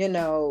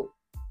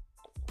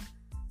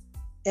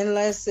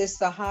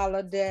it's a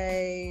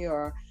holiday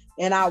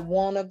and I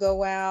want to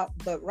go out.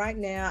 But right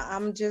now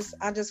I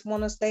just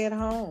want to stay at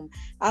home.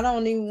 I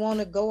don't even want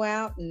to go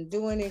out and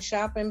do any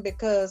shopping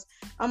because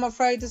I'm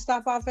afraid to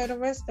stop off at a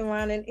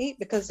restaurant and eat,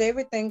 because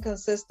everything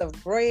consists of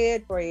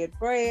bread.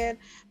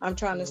 I'm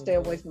trying to stay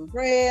away from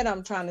bread.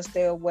 I'm trying to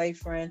stay away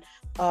from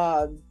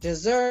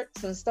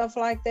desserts and stuff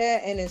like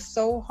that. And it's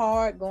so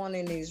hard going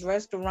in these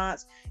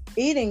restaurants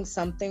eating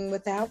something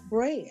without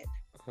bread.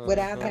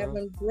 Without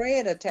having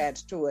bread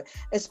attached to it,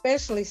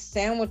 especially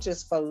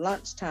sandwiches for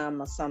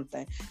lunchtime or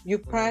something. You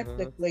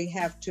practically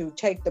have to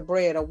take the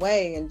bread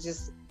away and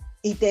just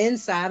eat the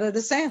inside of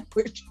the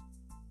sandwich.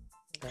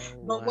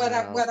 But what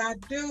I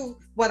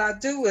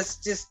do is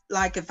just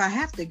like, if I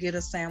have to get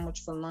a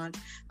sandwich for lunch,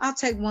 I'll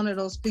take one of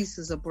those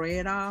pieces of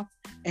bread off,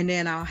 and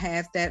then I'll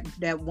have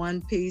that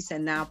one piece,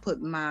 and I'll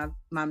put my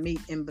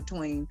meat in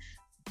between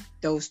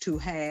those two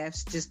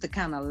halves, just to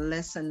kind of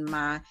lessen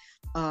my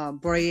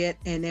bread.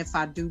 And if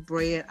I do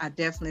bread, I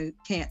definitely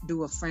can't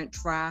do a French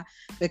fry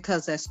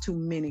because that's too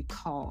many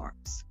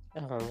carbs.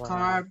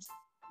 Carbs,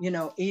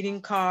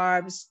 eating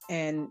carbs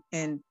and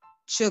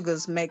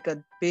sugars make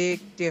a big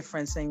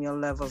difference in your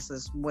levels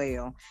as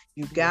well.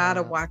 You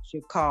gotta watch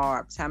your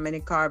carbs, how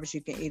many carbs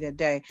you can eat a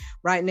day.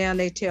 Right now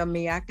they tell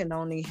me I can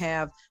only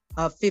have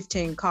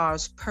 15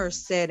 carbs per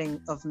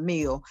setting of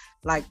meal,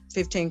 like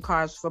 15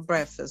 carbs for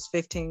breakfast,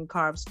 15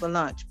 carbs for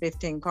lunch,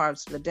 15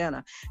 carbs for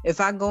dinner.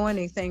 If I go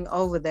anything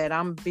over that,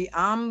 I'm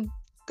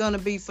gonna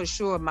be for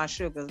sure my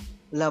sugar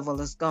level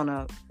is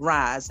gonna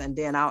rise, and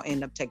then I'll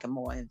end up taking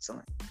more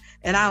insulin.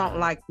 And I don't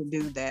like to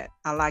do that.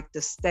 I like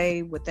to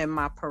stay within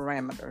my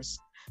parameters.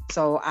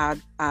 So I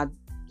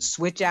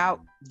switch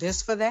out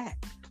this for that.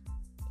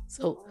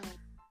 So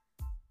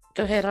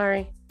go ahead,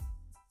 Ari.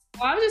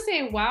 Well, I was just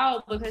saying,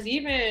 wow, because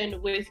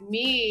even with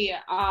me,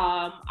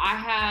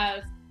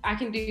 I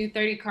can do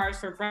 30 carbs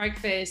for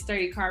breakfast,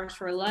 30 carbs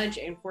for lunch,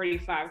 and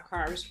 45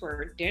 carbs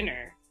for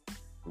dinner.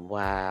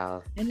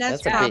 Wow. And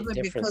that's probably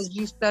because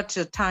you're such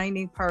a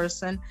tiny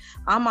person.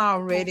 I'm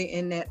already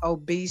in that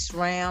obese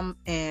realm,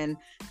 and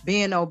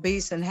being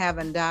obese and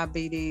having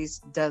diabetes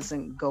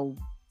doesn't go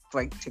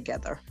great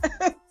together.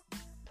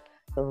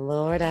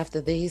 Lord, after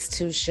these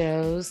two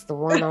shows, the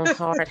one on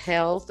heart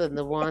health and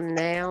the one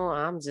now,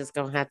 I'm just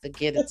going to have to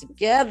get it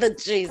together,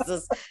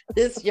 Jesus.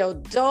 This your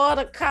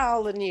daughter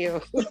calling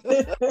you.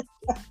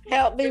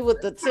 Help me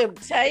with the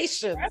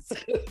temptations.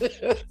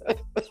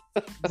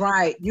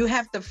 Right. You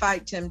have to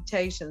fight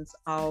temptations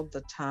all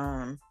the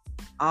time.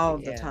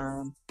 The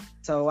time.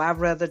 So I'd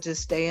rather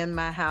just stay in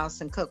my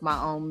house and cook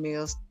my own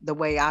meals the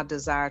way I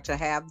desire to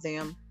have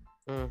them.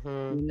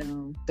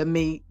 The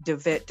meat,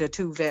 the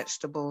two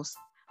vegetables.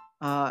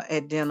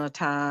 At dinner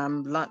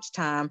time,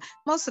 lunchtime.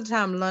 Most of the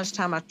time,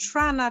 lunchtime, I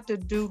try not to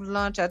do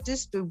lunch. I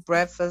just do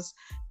breakfast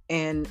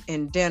and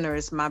dinner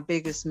is my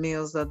biggest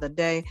meals of the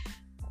day.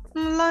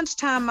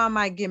 Lunchtime, I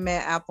might get me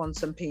an apple and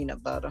some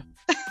peanut butter.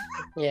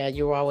 Yeah,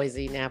 you're always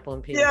eating apple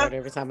and peanut butter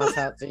every time I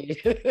talk to you.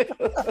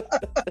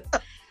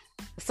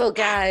 So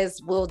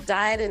guys, will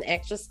diet and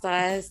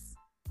exercise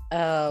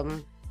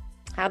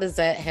How does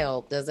that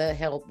help? Does that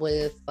help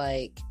with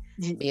like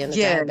being a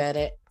Yeah,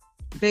 diabetic?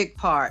 big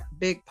part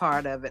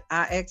of it.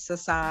 I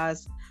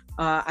exercise.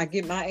 I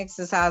get my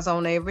exercise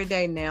on every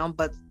day now,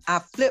 but I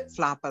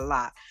flip-flop a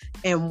lot.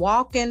 And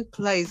walking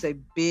plays a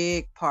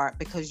big part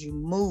because you're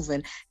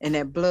moving and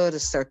that blood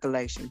is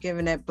circulation,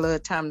 giving that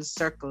blood time to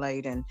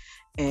circulate and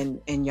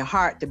your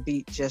heart to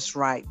beat just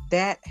right.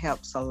 That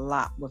helps a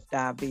lot with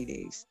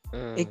diabetes.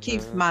 It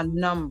keeps my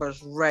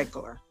numbers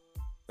regular.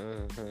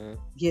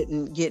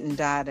 Getting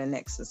diet and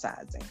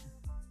exercising.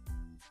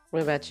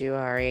 What about you,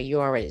 Ari?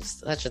 You already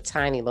such a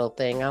tiny little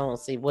thing. I don't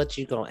see what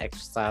you gonna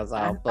exercise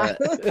off, but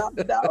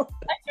No.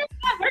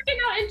 Working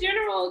out in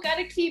general, got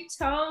to keep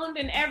toned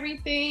and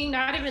everything.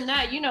 Not even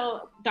that,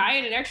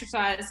 diet and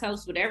exercise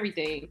helps with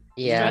everything.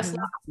 Yeah. Stress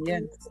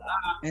Yes.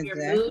 your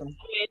Exactly. mood.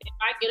 If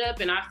I get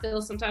up and I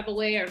feel some type of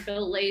way or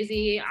feel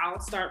lazy, I'll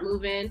start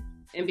moving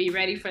and be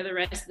ready for the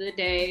rest of the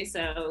day.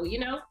 So,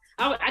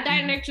 I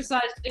diet and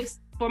exercise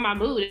just for my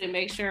mood and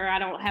make sure I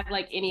don't have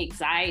like any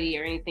anxiety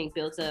or anything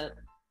built up.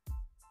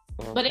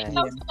 Okay. But it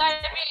helps with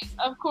diabetes,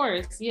 of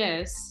course,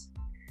 yes.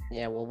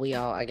 Yeah, well, we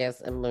all, I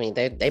guess, I mean,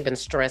 they've been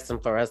stressing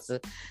for us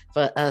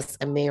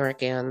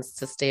Americans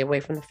to stay away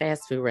from the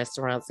fast food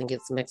restaurants and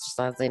get some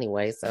exercise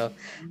anyway. So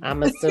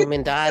I'm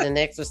assuming diet and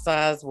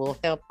exercise will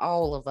help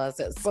all of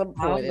us at some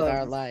point in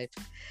our life.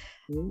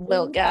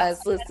 Well,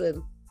 guys,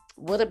 listen,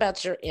 what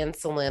about your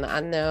insulin?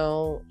 I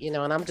know,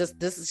 and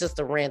this is just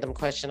a random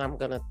question I'm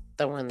going to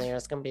throw in there.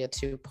 It's going to be a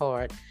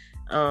 2-part.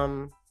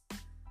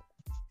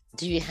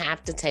 Do you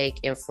have to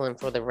take insulin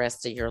for the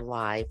rest of your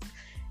life?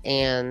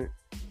 And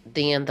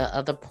then the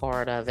other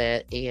part of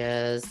it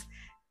is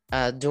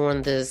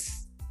during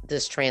this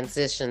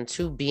transition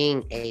to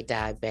being a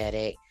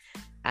diabetic.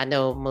 I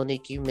know,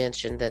 Monique, you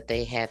mentioned that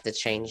they had to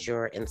change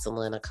your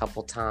insulin a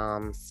couple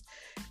times.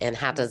 And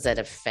how does that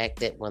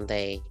affect it when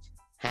they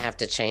have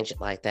to change it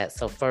like that?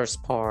 So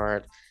first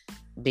part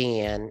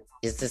being,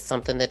 is this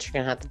something that you're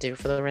going to have to do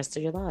for the rest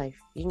of your life?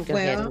 You can go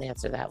ahead and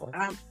answer that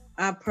one.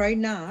 I pray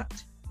not.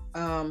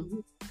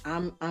 I'm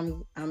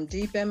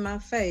deep in my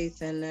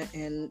faith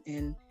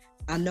and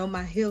I know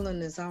my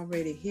healing is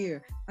already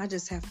here. I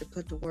just have to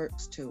put the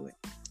works to it.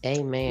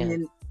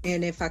 Amen.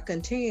 And if I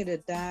continue to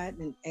diet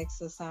and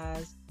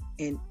exercise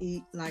and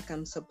eat like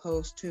I'm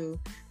supposed to,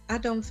 I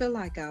don't feel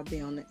like I'll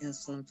be on the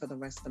insulin for the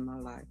rest of my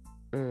life.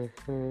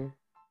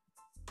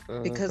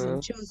 Because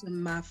I'm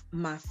choosing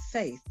my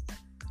faith.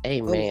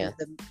 Amen.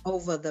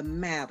 Over the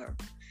matter.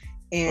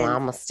 And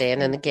I'm gonna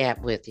stand in the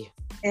gap with you.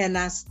 And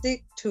I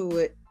stick to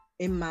it.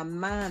 In my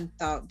mind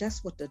thought,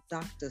 that's what the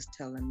doctor's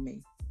telling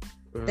me.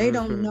 They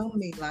don't know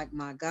me like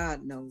my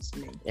God knows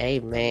me.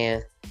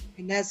 Amen.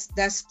 And that's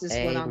just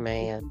what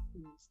I'm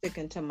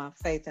sticking to my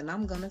faith. And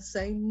I'm going to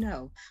say,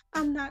 no,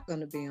 I'm not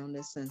going to be on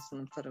this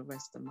insulin for the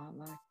rest of my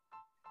life.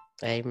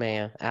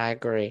 Amen. I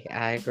agree.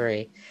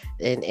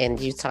 And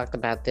you talked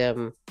about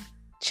them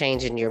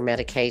changing your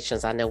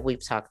medications. I know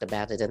we've talked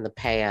about it in the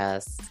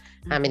past.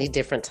 How many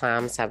different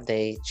times have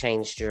they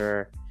changed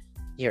your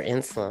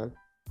insulin?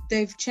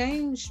 They've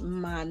changed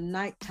my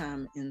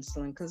nighttime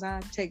insulin because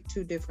I take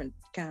 2 different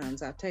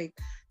kinds. I take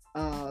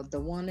the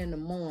one in the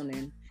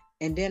morning,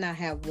 and then I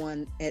have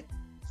one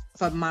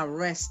for my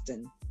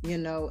resting,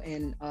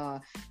 and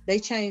they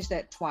changed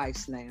that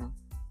twice now.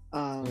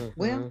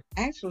 Well,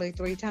 actually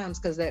 3 times,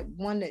 because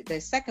the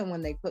second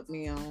one they put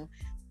me on,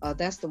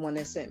 that's the one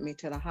that sent me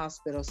to the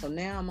hospital. So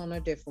now I'm on a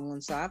different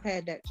one. So I've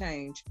had that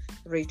change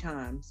 3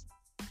 times.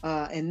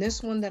 And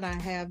this one that I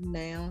have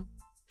now,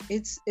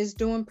 it's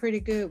doing pretty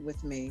good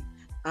with me.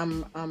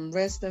 I'm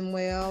resting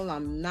well.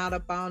 I'm not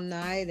up all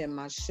night, and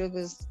my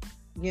sugars,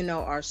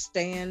 are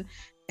staying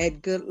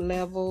at good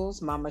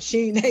levels. My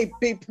machine ain't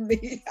beeping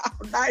me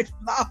all night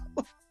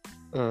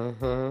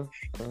long.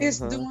 It's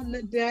during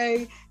the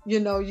day,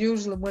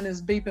 usually when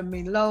it's beeping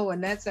me low,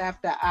 and that's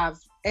after I've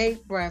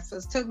ate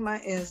breakfast, took my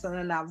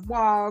insulin, I've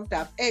walked,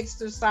 I've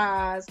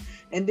exercised,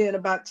 and then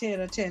about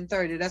 10 or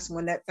 10:30, that's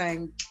when that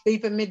thing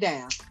beeping me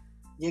down.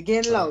 You're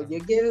getting low.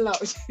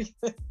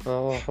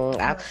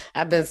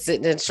 I've been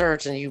sitting in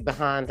church and you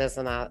behind us,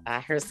 and I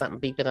heard something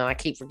beeping, and I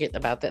keep forgetting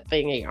about that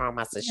thing in your arm.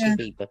 I said, she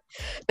beeping.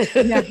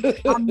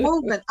 I'm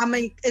moving. I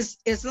mean,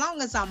 as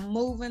long as I'm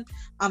moving,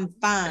 I'm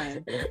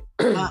fine.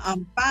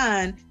 I'm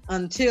fine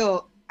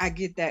until I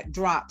get that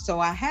drop.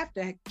 So I have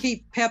to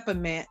keep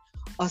peppermint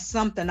or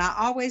something. I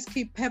always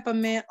keep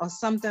peppermint or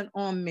something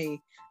on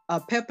me.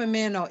 A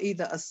peppermint or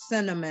either a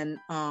cinnamon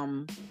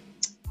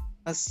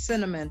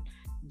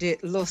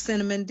little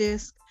cinnamon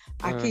disc.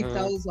 I keep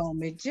those on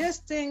me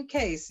just in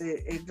case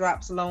it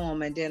drops low on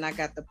me. And then I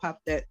got to pop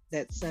that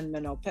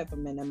cinnamon or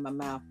peppermint in my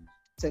mouth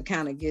to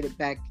kind of get it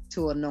back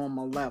to a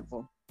normal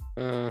level.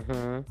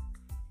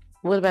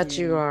 What about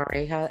you,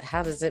 Ari?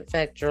 How does it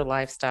affect your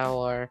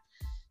lifestyle,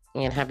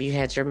 and have you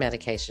had your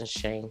medications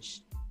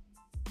changed?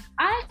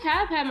 I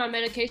have had my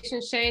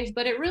medications changed,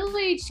 but it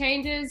really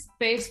changes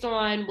based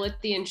on what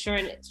the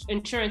insurance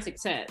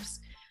accepts.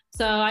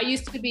 So I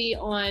used to be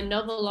on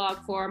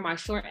Novolog for my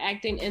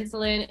short-acting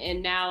insulin,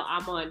 and now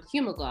I'm on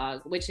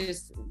Humalog, which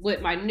is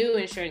what my new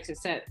insurance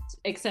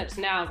accepts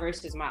now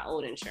versus my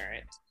old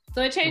insurance.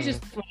 So it changes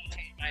when I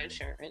change my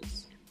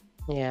insurance.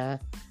 Yeah.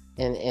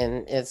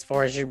 And as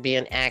far as you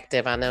being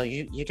active, I know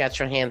you got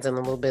your hands in a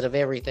little bit of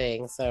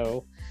everything.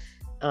 So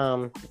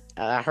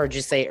I heard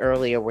you say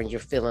earlier when you're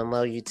feeling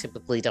low, you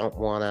typically don't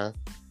want to,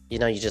 you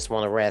just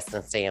want to rest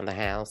and stay in the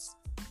house.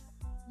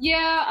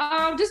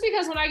 Yeah, just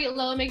because when I get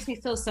low, it makes me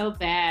feel so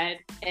bad.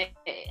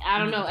 I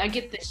don't know. I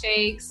get the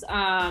shakes.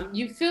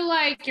 You feel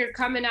like you're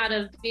coming out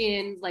of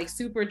being like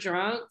super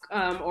drunk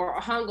or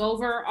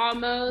hungover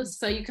almost.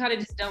 So you kind of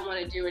just don't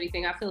want to do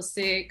anything. I feel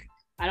sick.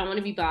 I don't want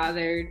to be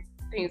bothered.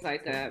 Things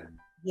like that.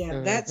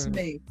 Yeah, that's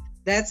me.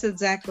 That's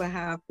exactly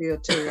how I feel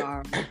too,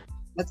 Laura.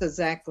 That's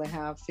exactly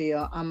how I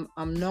feel.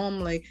 I'm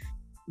normally,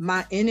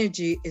 my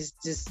energy is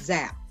just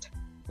zapped.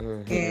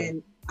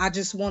 And I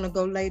just want to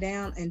go lay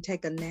down and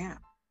take a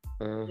nap.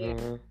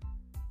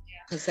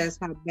 Because that's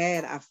how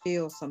bad I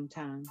feel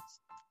sometimes.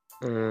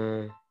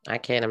 I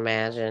can't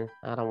imagine.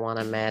 I don't want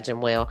to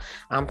imagine. Well,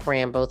 I'm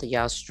praying both of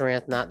y'all's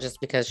strength, not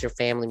just because you're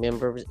family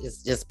members.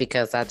 It's just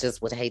because I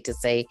just would hate to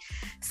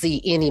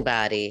see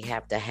anybody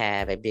have to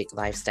have a big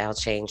lifestyle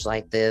change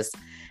like this.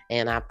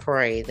 And I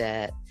pray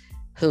that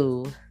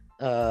the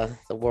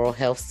World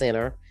Health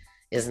Center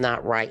is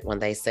not right when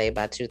they say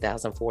by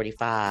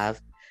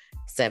 2045,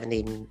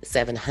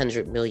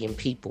 700 million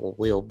people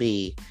will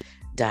be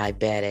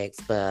diabetics,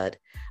 but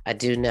I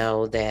do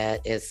know that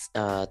it's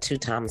 2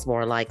 times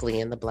more likely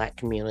in the Black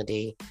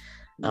community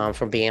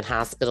from being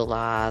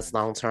hospitalized,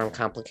 long-term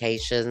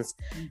complications.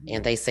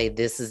 And they say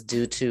this is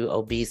due to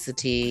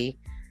obesity.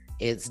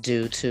 It's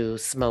due to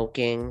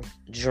smoking,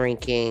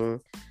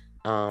 drinking,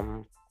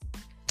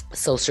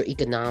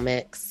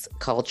 socioeconomics,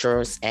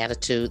 cultures,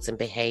 attitudes, and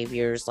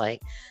behaviors.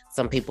 Like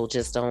some people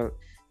just don't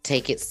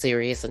take it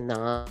serious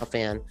enough.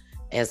 And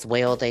as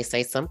well, they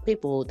say some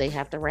people, they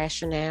have to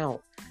ration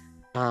out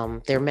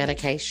their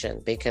medication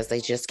because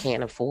they just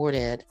can't afford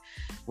it,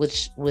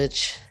 which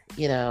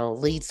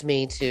leads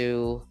me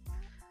to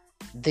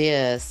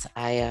this.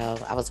 I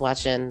was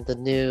watching the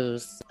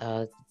news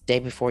day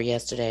before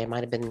yesterday. It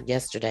might have been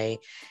yesterday,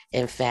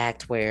 in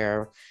fact,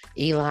 where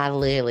Eli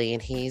Lilly,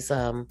 and he's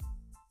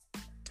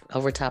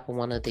over top of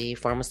one of the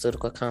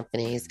pharmaceutical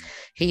companies,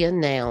 he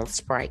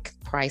announced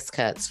price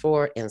cuts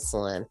for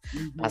insulin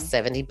by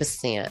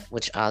 70%,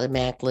 which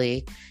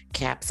automatically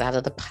caps out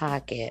of the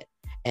pocket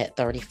at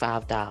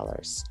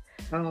 $35.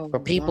 For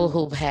people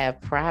who have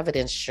private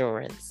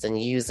insurance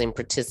and using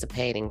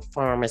participating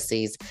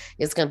pharmacies,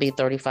 it's going to be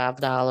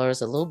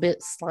 $35, a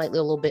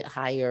little bit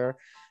higher,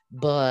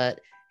 but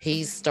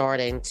he's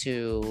starting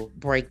to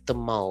break the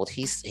mold.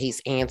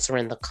 He's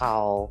answering the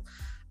call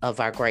of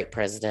our great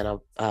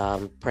president,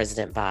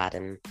 President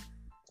Biden,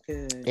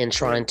 and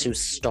trying to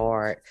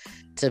start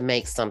to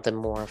make something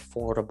more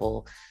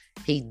affordable.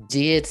 He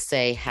did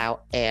say,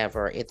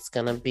 however, it's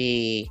going to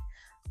be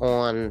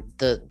on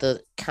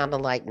the kind of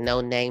like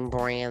no-name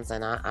brands,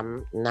 and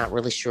I'm not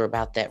really sure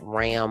about that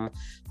RAM,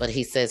 but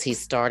he says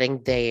he's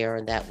starting there,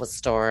 and that will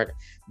start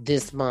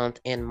this month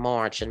in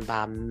March, and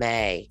by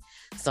May,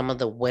 some of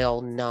the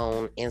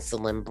well-known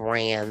insulin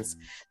brands,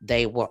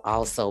 they will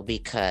also be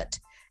cut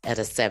at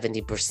a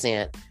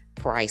 70%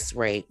 price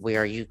rate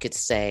where you could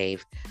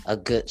save a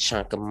good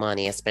chunk of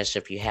money,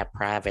 especially if you have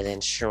private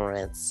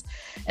insurance,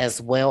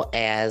 as well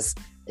as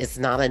it's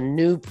not a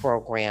new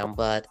program,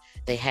 but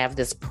they have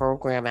this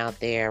program out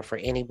there for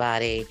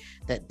anybody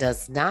that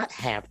does not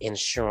have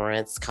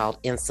insurance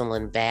called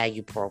Insulin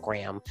Value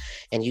Program.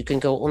 And you can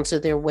go onto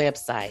their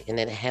website, and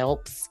it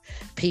helps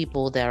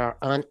people that are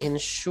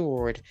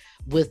uninsured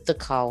with the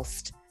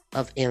cost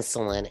of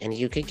insulin. And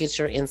you could get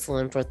your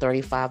insulin for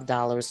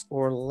 $35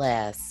 or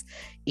less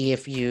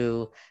if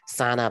you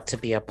sign up to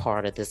be a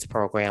part of this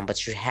program,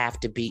 but you have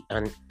to be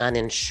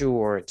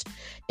uninsured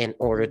in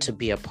order to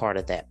be a part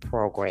of that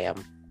program.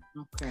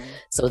 Okay.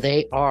 So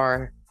they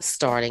are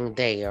starting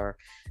there.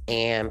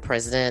 And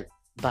President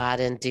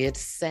Biden did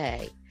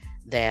say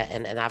that,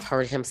 and I've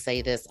heard him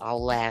say this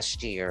all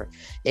last year,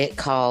 it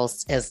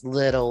costs as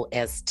little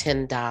as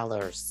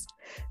 $10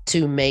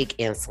 to make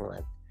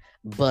insulin.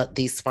 But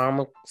these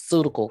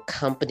pharmaceutical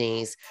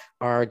companies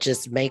are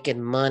just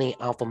making money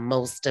off of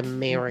most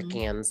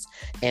Americans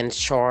and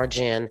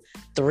charging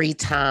 3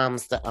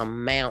 times the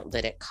amount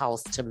that it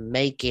costs to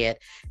make it.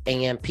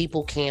 And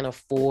people can't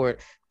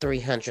afford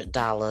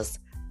 $300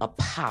 a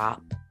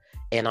pop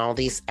and all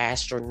these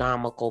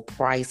astronomical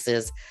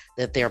prices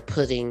that they're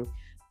putting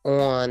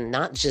on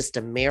not just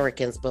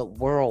Americans, but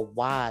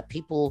worldwide.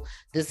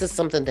 This is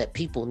something that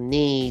people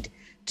need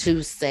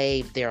to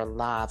save their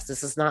lives.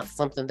 This is not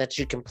something that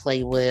you can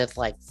play with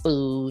like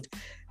food.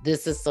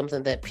 This is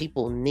something that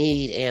people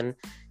need. And,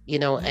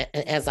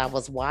 as I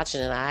was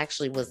watching it, I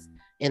actually was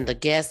in the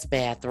guest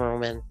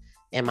bathroom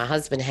and my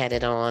husband had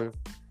it on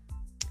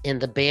in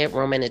the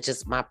bedroom, and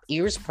my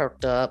ears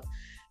perked up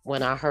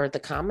when I heard the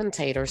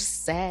commentators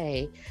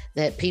say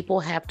that people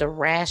have to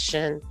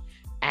ration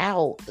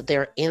out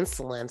their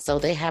insulin. So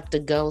they have to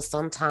go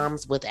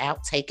sometimes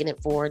without taking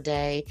it for a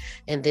day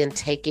and then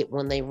take it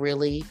when they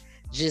really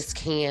just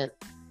can't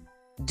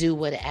do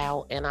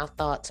without. And I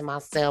thought to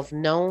myself,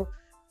 no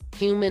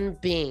human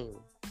being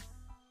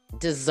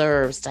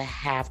deserves to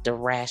have to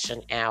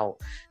ration out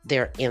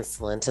their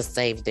insulin to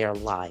save their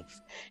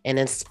life. And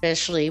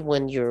especially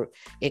when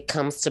it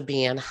comes to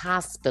being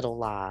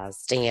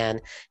hospitalized,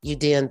 and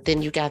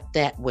then you got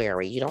that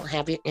worry. You don't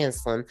have your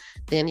insulin,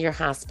 then you're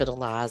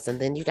hospitalized, and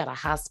then you got a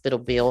hospital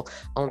bill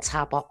on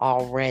top of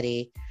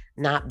already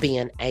not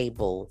being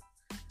able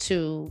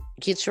to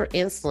get your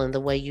insulin the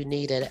way you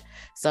need it.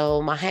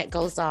 So my hat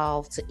goes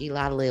off to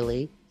Eli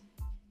Lilly.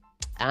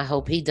 I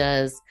hope he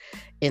does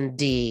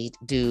indeed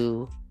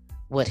do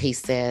what he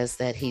says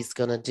that he's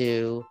going to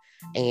do.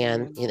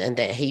 And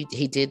that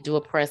he did do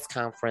a press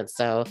conference.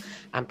 So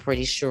I'm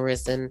pretty sure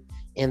it's in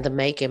the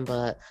making.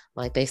 But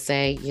like they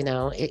say,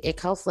 it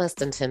costs less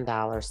than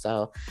 $10.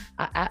 So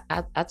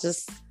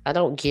I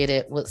don't get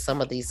it with some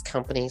of these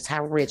companies.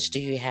 How rich do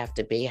you have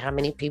to be? How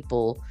many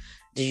people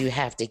do you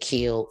have to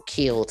kill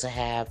to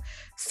have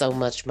so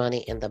much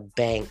money in the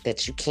bank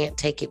that you can't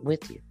take it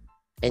with you?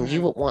 And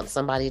you would want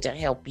somebody to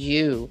help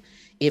you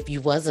if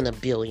you wasn't a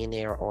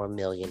billionaire or a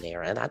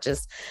millionaire. And I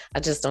just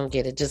don't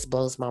get it. It just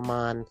blows my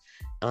mind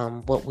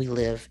what we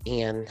live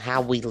in, how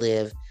we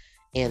live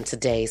in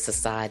today's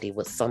society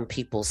with some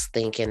people's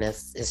thinking.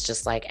 It's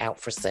just like out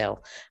for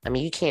sale. I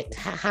mean, you can't,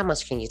 how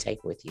much can you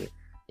take with you?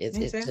 It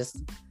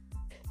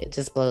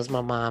just blows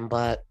my mind.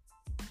 But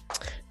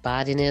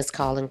Biden is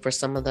calling for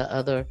some of the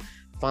other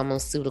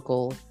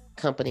pharmaceutical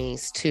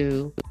companies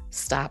to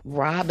stop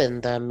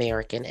robbing the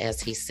American,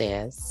 as he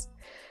says.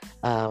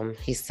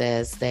 He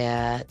says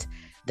that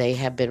they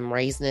have been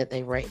raising it.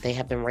 They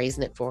have been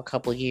raising it for a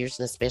couple of years,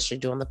 and especially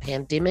during the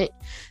pandemic,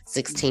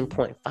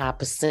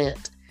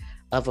 16.5%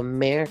 of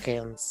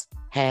Americans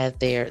had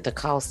the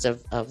cost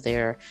of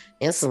their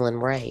insulin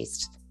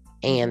raised,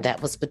 and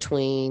that was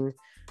between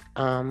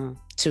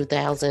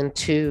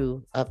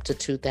 2002 up to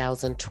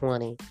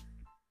 2020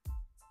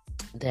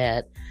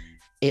 that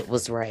it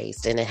was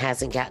raised, and it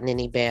hasn't gotten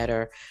any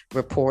better.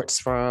 Reports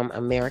from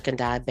American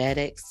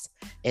Diabetics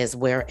as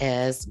well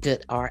as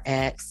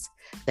GoodRx,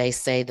 they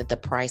say that the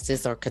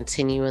prices are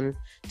continuing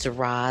to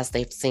rise.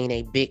 They've seen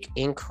a big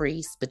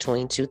increase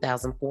between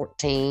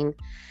 2014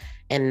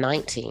 and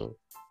 19,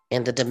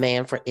 and the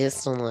demand for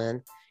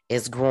insulin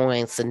is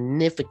growing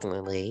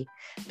significantly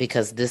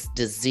because this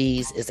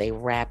disease is a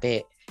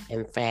rapid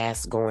and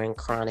fast-growing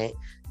chronic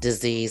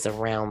disease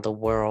around the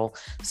world.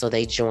 So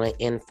they join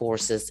in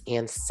forces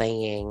in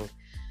saying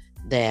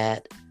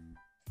that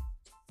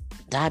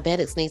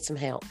diabetics need some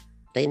help.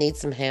 They need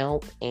some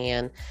help,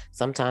 and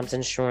sometimes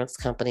insurance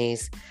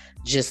companies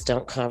just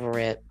don't cover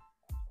it.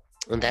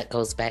 And that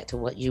goes back to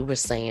what you were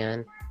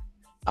saying,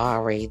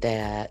 Ari,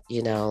 that,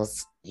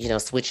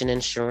 switching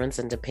insurance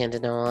and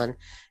depending on,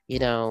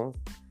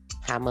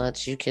 how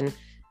much you can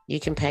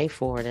pay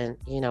for it. And,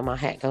 my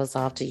hat goes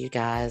off to you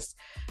guys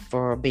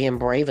for being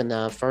brave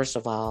enough, first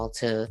of all,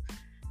 to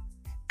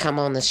come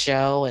on the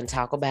show and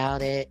talk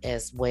about it,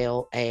 as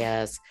well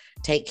as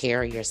take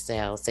care of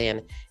yourselves.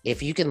 And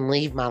if you can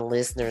leave my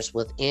listeners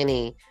with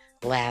any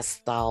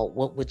last thought,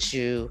 what would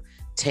you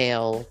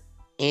tell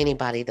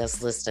anybody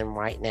that's listening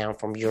right now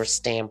from your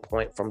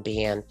standpoint, from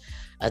being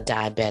a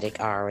diabetic,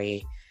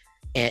 Ari,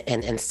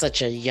 and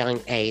such a young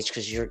age,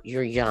 because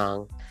you're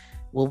young?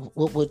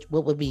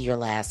 What would be your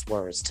last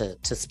words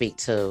to speak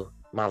to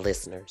my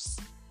listeners?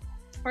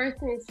 First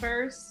things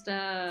first,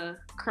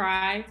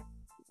 cry.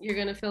 You're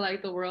gonna feel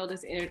like the world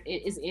is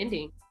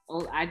ending.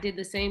 I did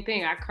the same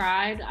thing. I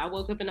cried. I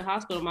woke up in the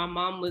hospital. My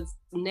mom was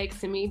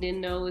next to me,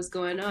 didn't know what was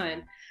going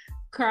on.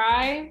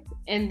 Cry,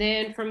 and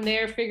then from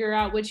there, figure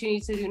out what you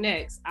need to do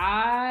next.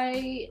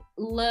 I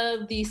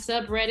love the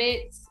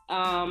subreddits,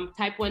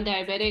 type 1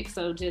 diabetic.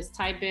 So just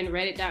type in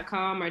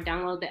reddit.com or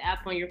download the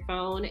app on your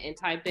phone and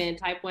type in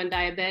type 1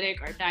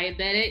 diabetic or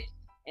diabetic.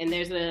 And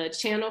there's a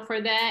channel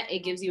for that.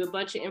 It gives you a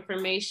bunch of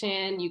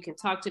information. You can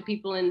talk to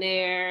people in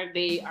there.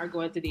 They are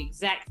going through the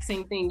exact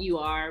same thing you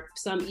are,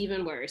 some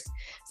even worse.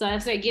 So I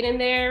say, get in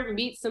there,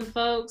 meet some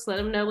folks, let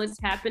them know what's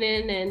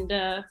happening,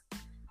 and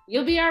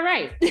you'll be all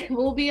right.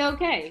 We'll be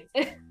okay.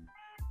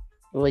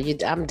 Well,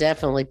 I'm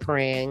definitely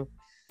praying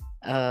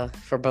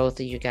for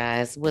both of you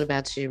guys. What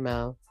about you,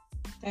 Mo?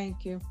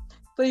 Thank you.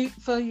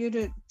 For you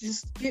to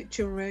just get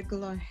your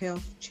regular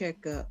health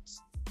checkups.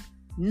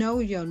 Know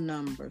your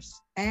numbers,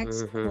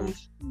 ask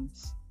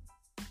questions,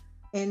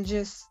 and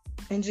just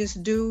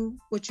do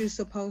what you're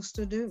supposed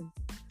to do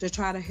to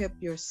try to help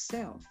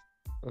yourself.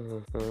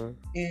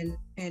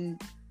 And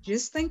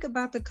just think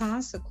about the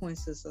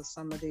consequences of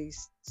some of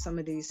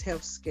these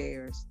health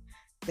scares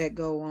that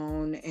go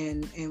on,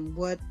 and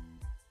what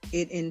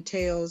it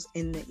entails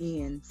in the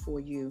end for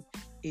you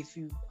if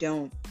you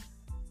don't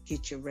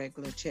get your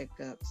regular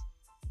checkups,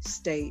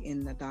 stay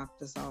in the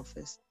doctor's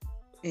office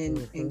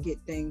and get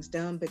things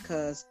done,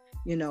 because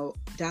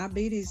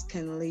Diabetes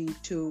can lead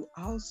to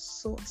all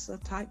sorts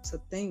of types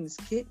of things.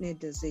 Kidney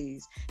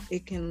disease.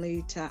 It can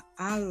lead to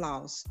eye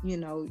loss.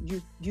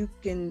 You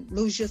can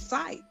lose your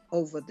sight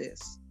over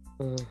this.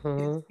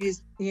 And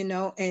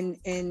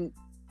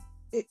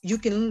you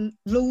can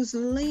lose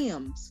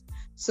limbs.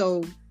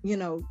 So,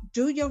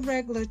 do your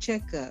regular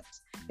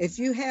checkups. If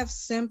you have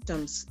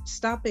symptoms,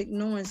 stop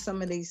ignoring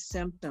some of these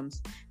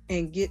symptoms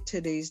and get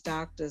to these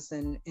doctors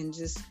and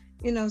just,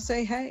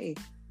 say, hey,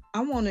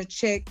 I want to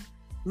check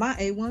my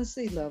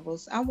A1C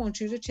levels. I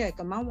want you to check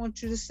them. I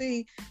want you to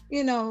see,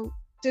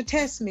 to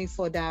test me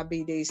for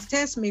diabetes,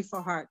 test me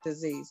for heart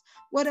disease,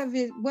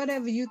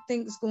 whatever you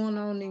think is going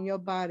on in your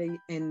body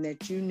and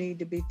that you need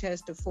to be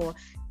tested for.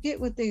 Get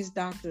with these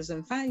doctors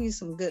and find you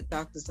some good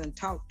doctors and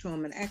talk to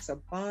them and ask a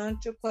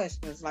bunch of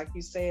questions, like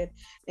you said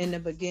in the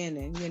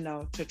beginning,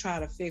 to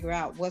try to figure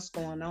out what's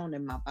going on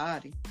in my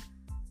body.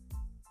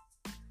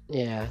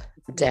 Yeah,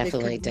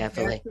 definitely.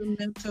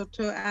 Detrimental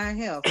to our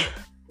health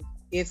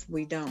if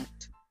we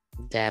don't.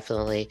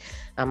 Definitely.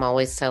 I'm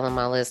always telling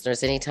my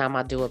listeners, anytime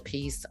I do a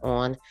piece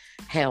on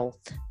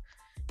health,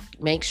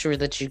 make sure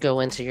that you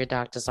go into your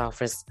doctor's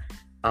office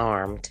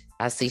armed.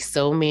 I see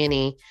so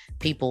many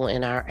people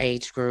in our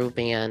age group,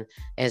 and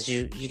as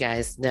you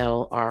guys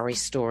know,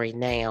 Ari's story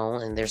now,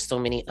 and there's so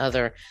many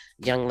other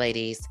young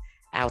ladies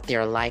out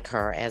there like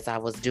her. As I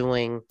was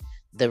doing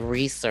the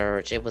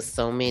research, it was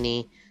so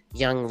many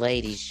young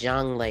ladies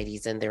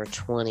in their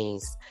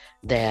 20s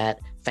that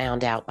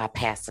found out by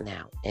passing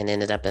out and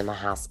ended up in the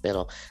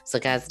hospital. So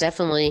guys,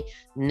 definitely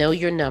know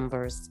your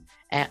numbers.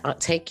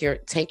 Take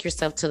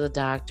yourself to the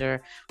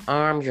doctor.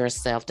 Arm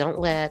yourself. Don't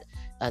let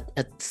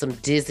some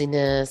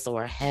dizziness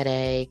or a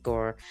headache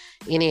or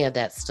any of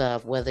that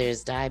stuff, whether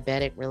it's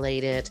diabetic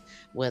related,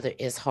 whether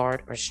it's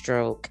heart or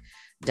stroke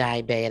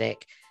related,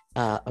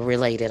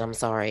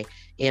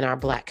 in our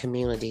Black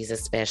communities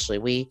especially.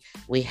 We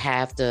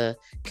have to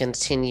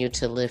continue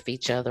to lift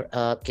each other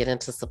up, get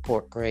into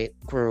support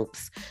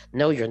groups,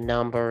 know your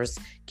numbers,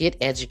 get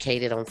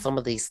educated on some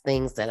of these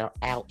things that are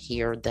out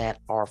here that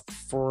are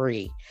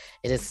free.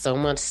 It is so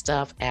much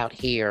stuff out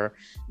here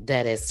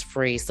that is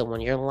free. So when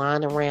you're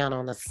lying around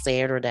on a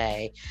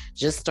Saturday,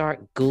 just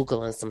start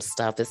Googling some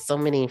stuff. There's so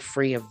many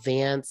free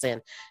events,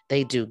 and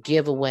they do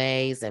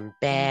giveaways and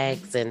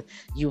bags, and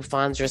you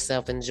find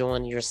yourself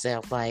enjoying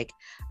yourself like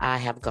I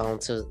have gone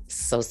to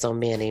so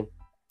many.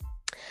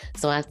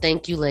 So I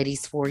thank you,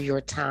 ladies, for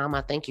your time.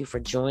 I thank you for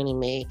joining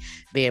me,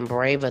 being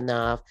brave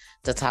enough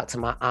to talk to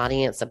my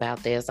audience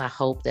about this. I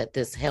hope that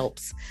this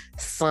helps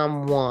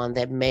someone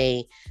that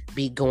may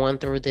be going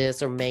through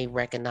this or may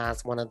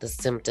recognize one of the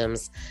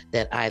symptoms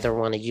that either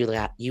one of you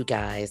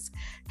guys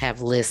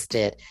have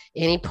listed.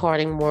 Any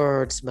parting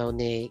words,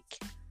 Monique?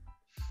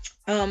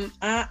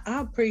 I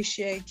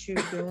appreciate you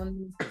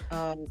doing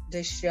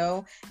this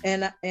show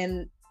and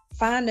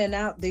finding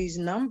out these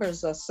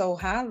numbers are so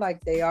high like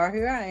they are.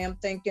 Here I am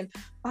thinking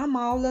I'm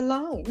all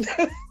alone.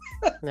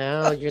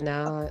 No, you're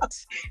not.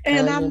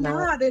 And no, I'm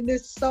not. And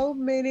there's so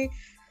many,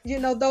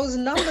 those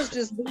numbers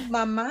just blew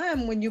my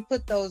mind when you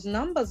put those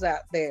numbers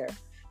out there,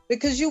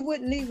 because you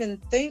wouldn't even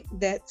think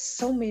that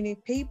so many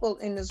people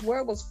in this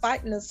world was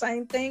fighting the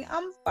same thing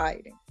I'm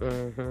fighting.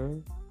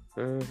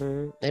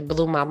 It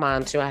blew my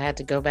mind too. I had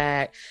to go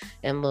back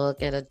and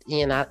look at it,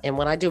 and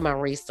when I do my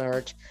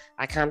research,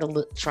 I kind of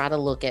try to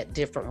look at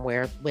different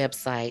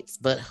websites,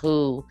 but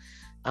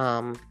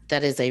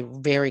that is a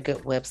very good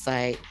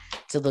website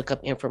to look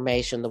up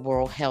information, the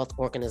World Health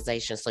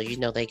Organization. So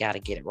they got to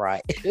get it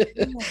right.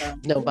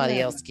 Nobody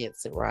else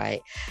gets it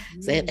right.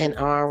 So, and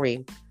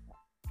Ari,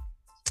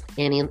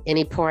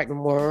 any parting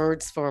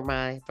words for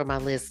my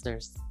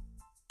listeners?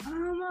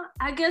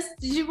 I guess,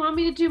 did you want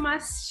me to do my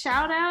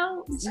shout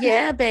outs?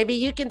 Yeah, baby,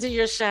 you can do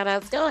your shout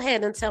outs. Go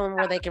ahead and tell them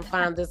where they can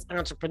find this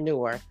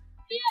entrepreneur.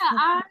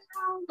 Yeah,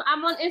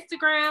 I'm on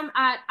Instagram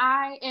at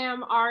I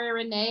am Aria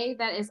Renee.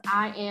 That is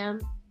I am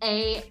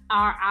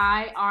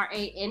ARIRANA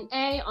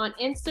on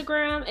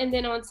Instagram. And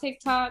then on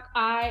TikTok,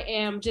 I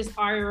am just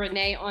Aria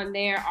Renee on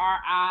there,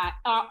 ARIRANA.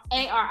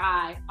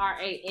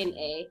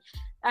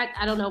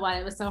 I don't know why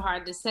it was so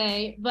hard to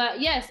say,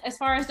 but yes, as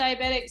far as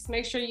diabetics,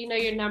 make sure you know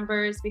your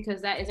numbers,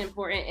 because that is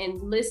important,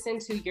 and listen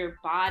to your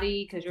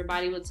body, because your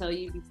body will tell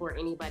you before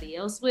anybody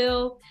else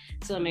will.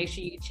 So make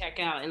sure you check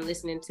out and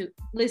listen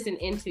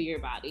into your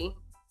body.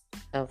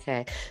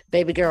 Okay,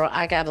 baby girl,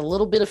 I got a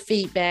little bit of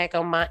feedback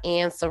on my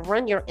end. So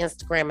run your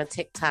Instagram and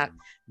TikTok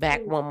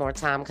back one more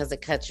time, because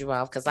it cut you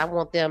off, because I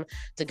want them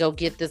to go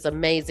get this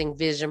amazing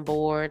vision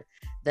board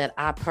that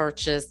I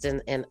purchased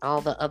and all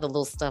the other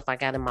little stuff I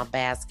got in my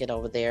basket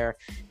over there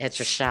at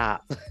your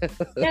shop.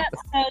 Yeah,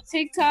 so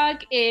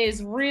TikTok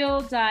is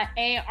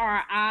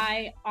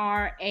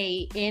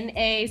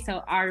real.ARIRANA,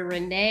 so Ari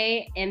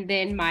Renee, and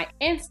then my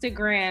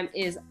Instagram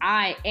is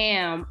I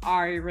am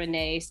Ari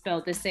Renee,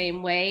 spelled the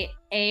same way,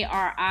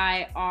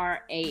 ARIRANA.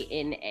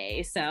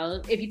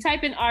 So if you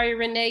type in Ari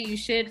Renee, you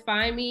should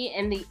find me.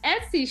 In the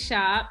Etsy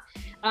shop,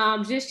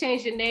 just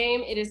changed the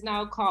name. It is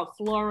now called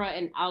Flora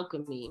and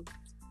Alchemy.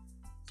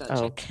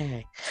 So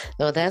Okay.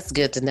 No, that's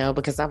good to know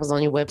because I was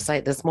on your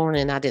website this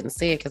morning and I didn't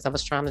see it because I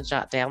was trying to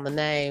jot down the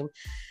name.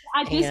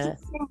 I just And did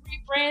some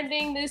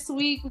rebranding this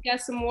week. We got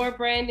some more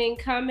branding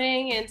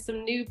coming and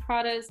some new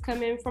products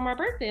coming from our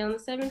birthday on the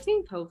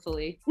 17th,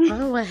 hopefully.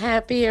 oh, a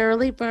happy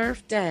early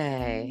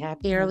birthday.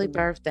 Happy early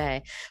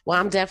birthday. Well,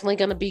 I'm definitely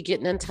going to be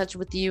getting in touch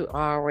with you,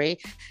 Ari,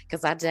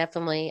 because I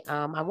definitely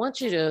I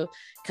want you to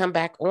come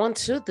back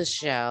onto the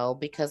show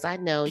because I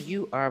know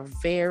you are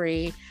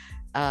very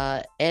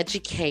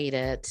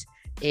educated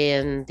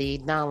in the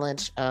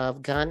knowledge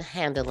of gun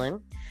handling.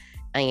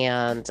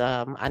 And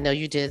I know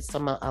you did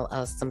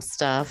some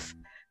stuff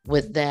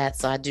with that.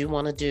 So I do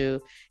want to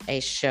do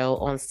a show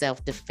on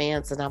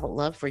self-defense, and I would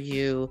love for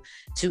you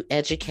to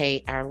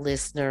educate our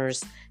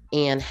listeners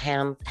in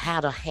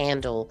how to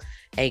handle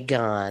a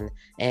gun.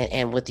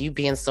 And with you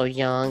being so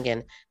young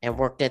and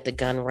worked at the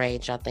gun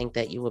range, I think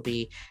that you will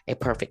be a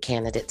perfect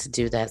candidate to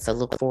do that. So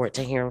look forward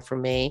to hearing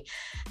from me.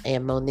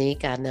 And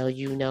Monique, I know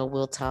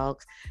we'll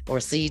talk or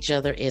see each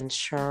other in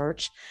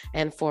church.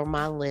 And for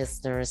my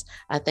listeners,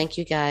 I thank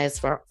you guys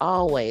for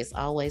always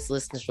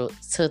listening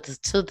to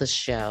the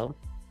show.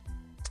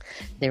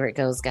 There it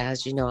goes,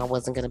 guys. You know I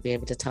wasn't going to be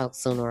able to talk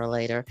sooner or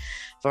later.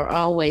 For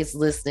always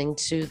listening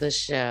to the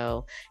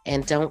show.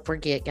 And don't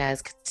forget,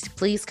 guys,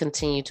 please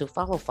continue to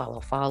follow,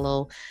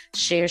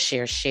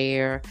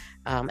 share.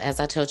 As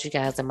I told you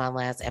guys in my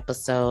last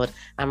episode,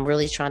 I'm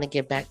really trying to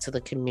get back to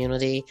the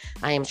community.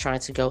 I am trying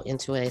to go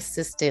into an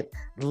assisted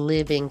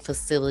living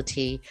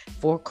facility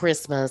for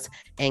Christmas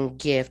and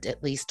gift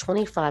at least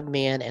 25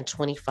 men and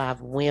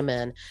 25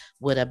 women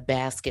with a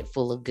basket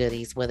full of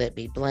goodies, whether it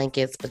be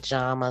blankets,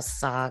 pajamas,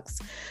 socks,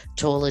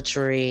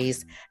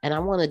 toiletries. And I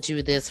want to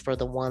do this for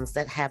the ones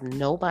that have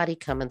nobody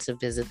coming to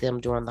visit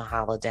them during the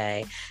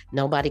holiday.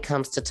 Nobody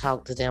comes to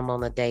talk to them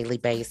on a daily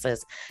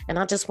basis. And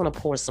I just want to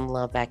pour some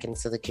love back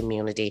into the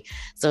community.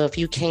 So if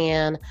you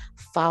can,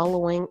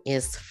 following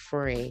is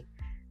free.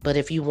 But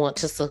if you want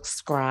to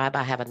subscribe,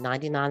 I have a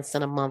 99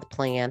 cents a month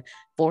plan,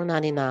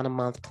 $4.99 a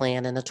month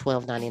plan, and a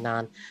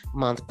 $12.99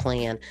 month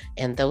plan.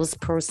 And those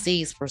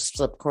proceeds for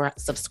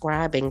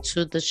subscribing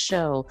to the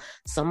show,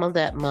 some of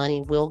that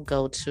money will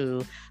go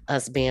to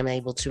us being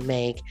able to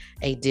make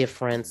a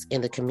difference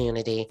in the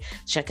community.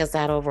 Check us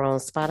out over on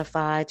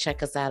Spotify.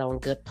 Check us out on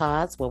Good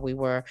Pods, where we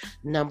were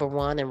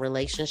 #1 in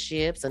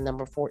relationships and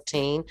number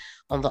 14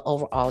 on the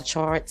overall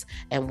charts.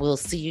 And we'll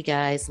see you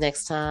guys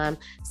next time.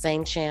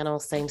 Same channel,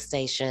 same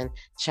station.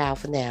 Ciao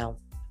for now.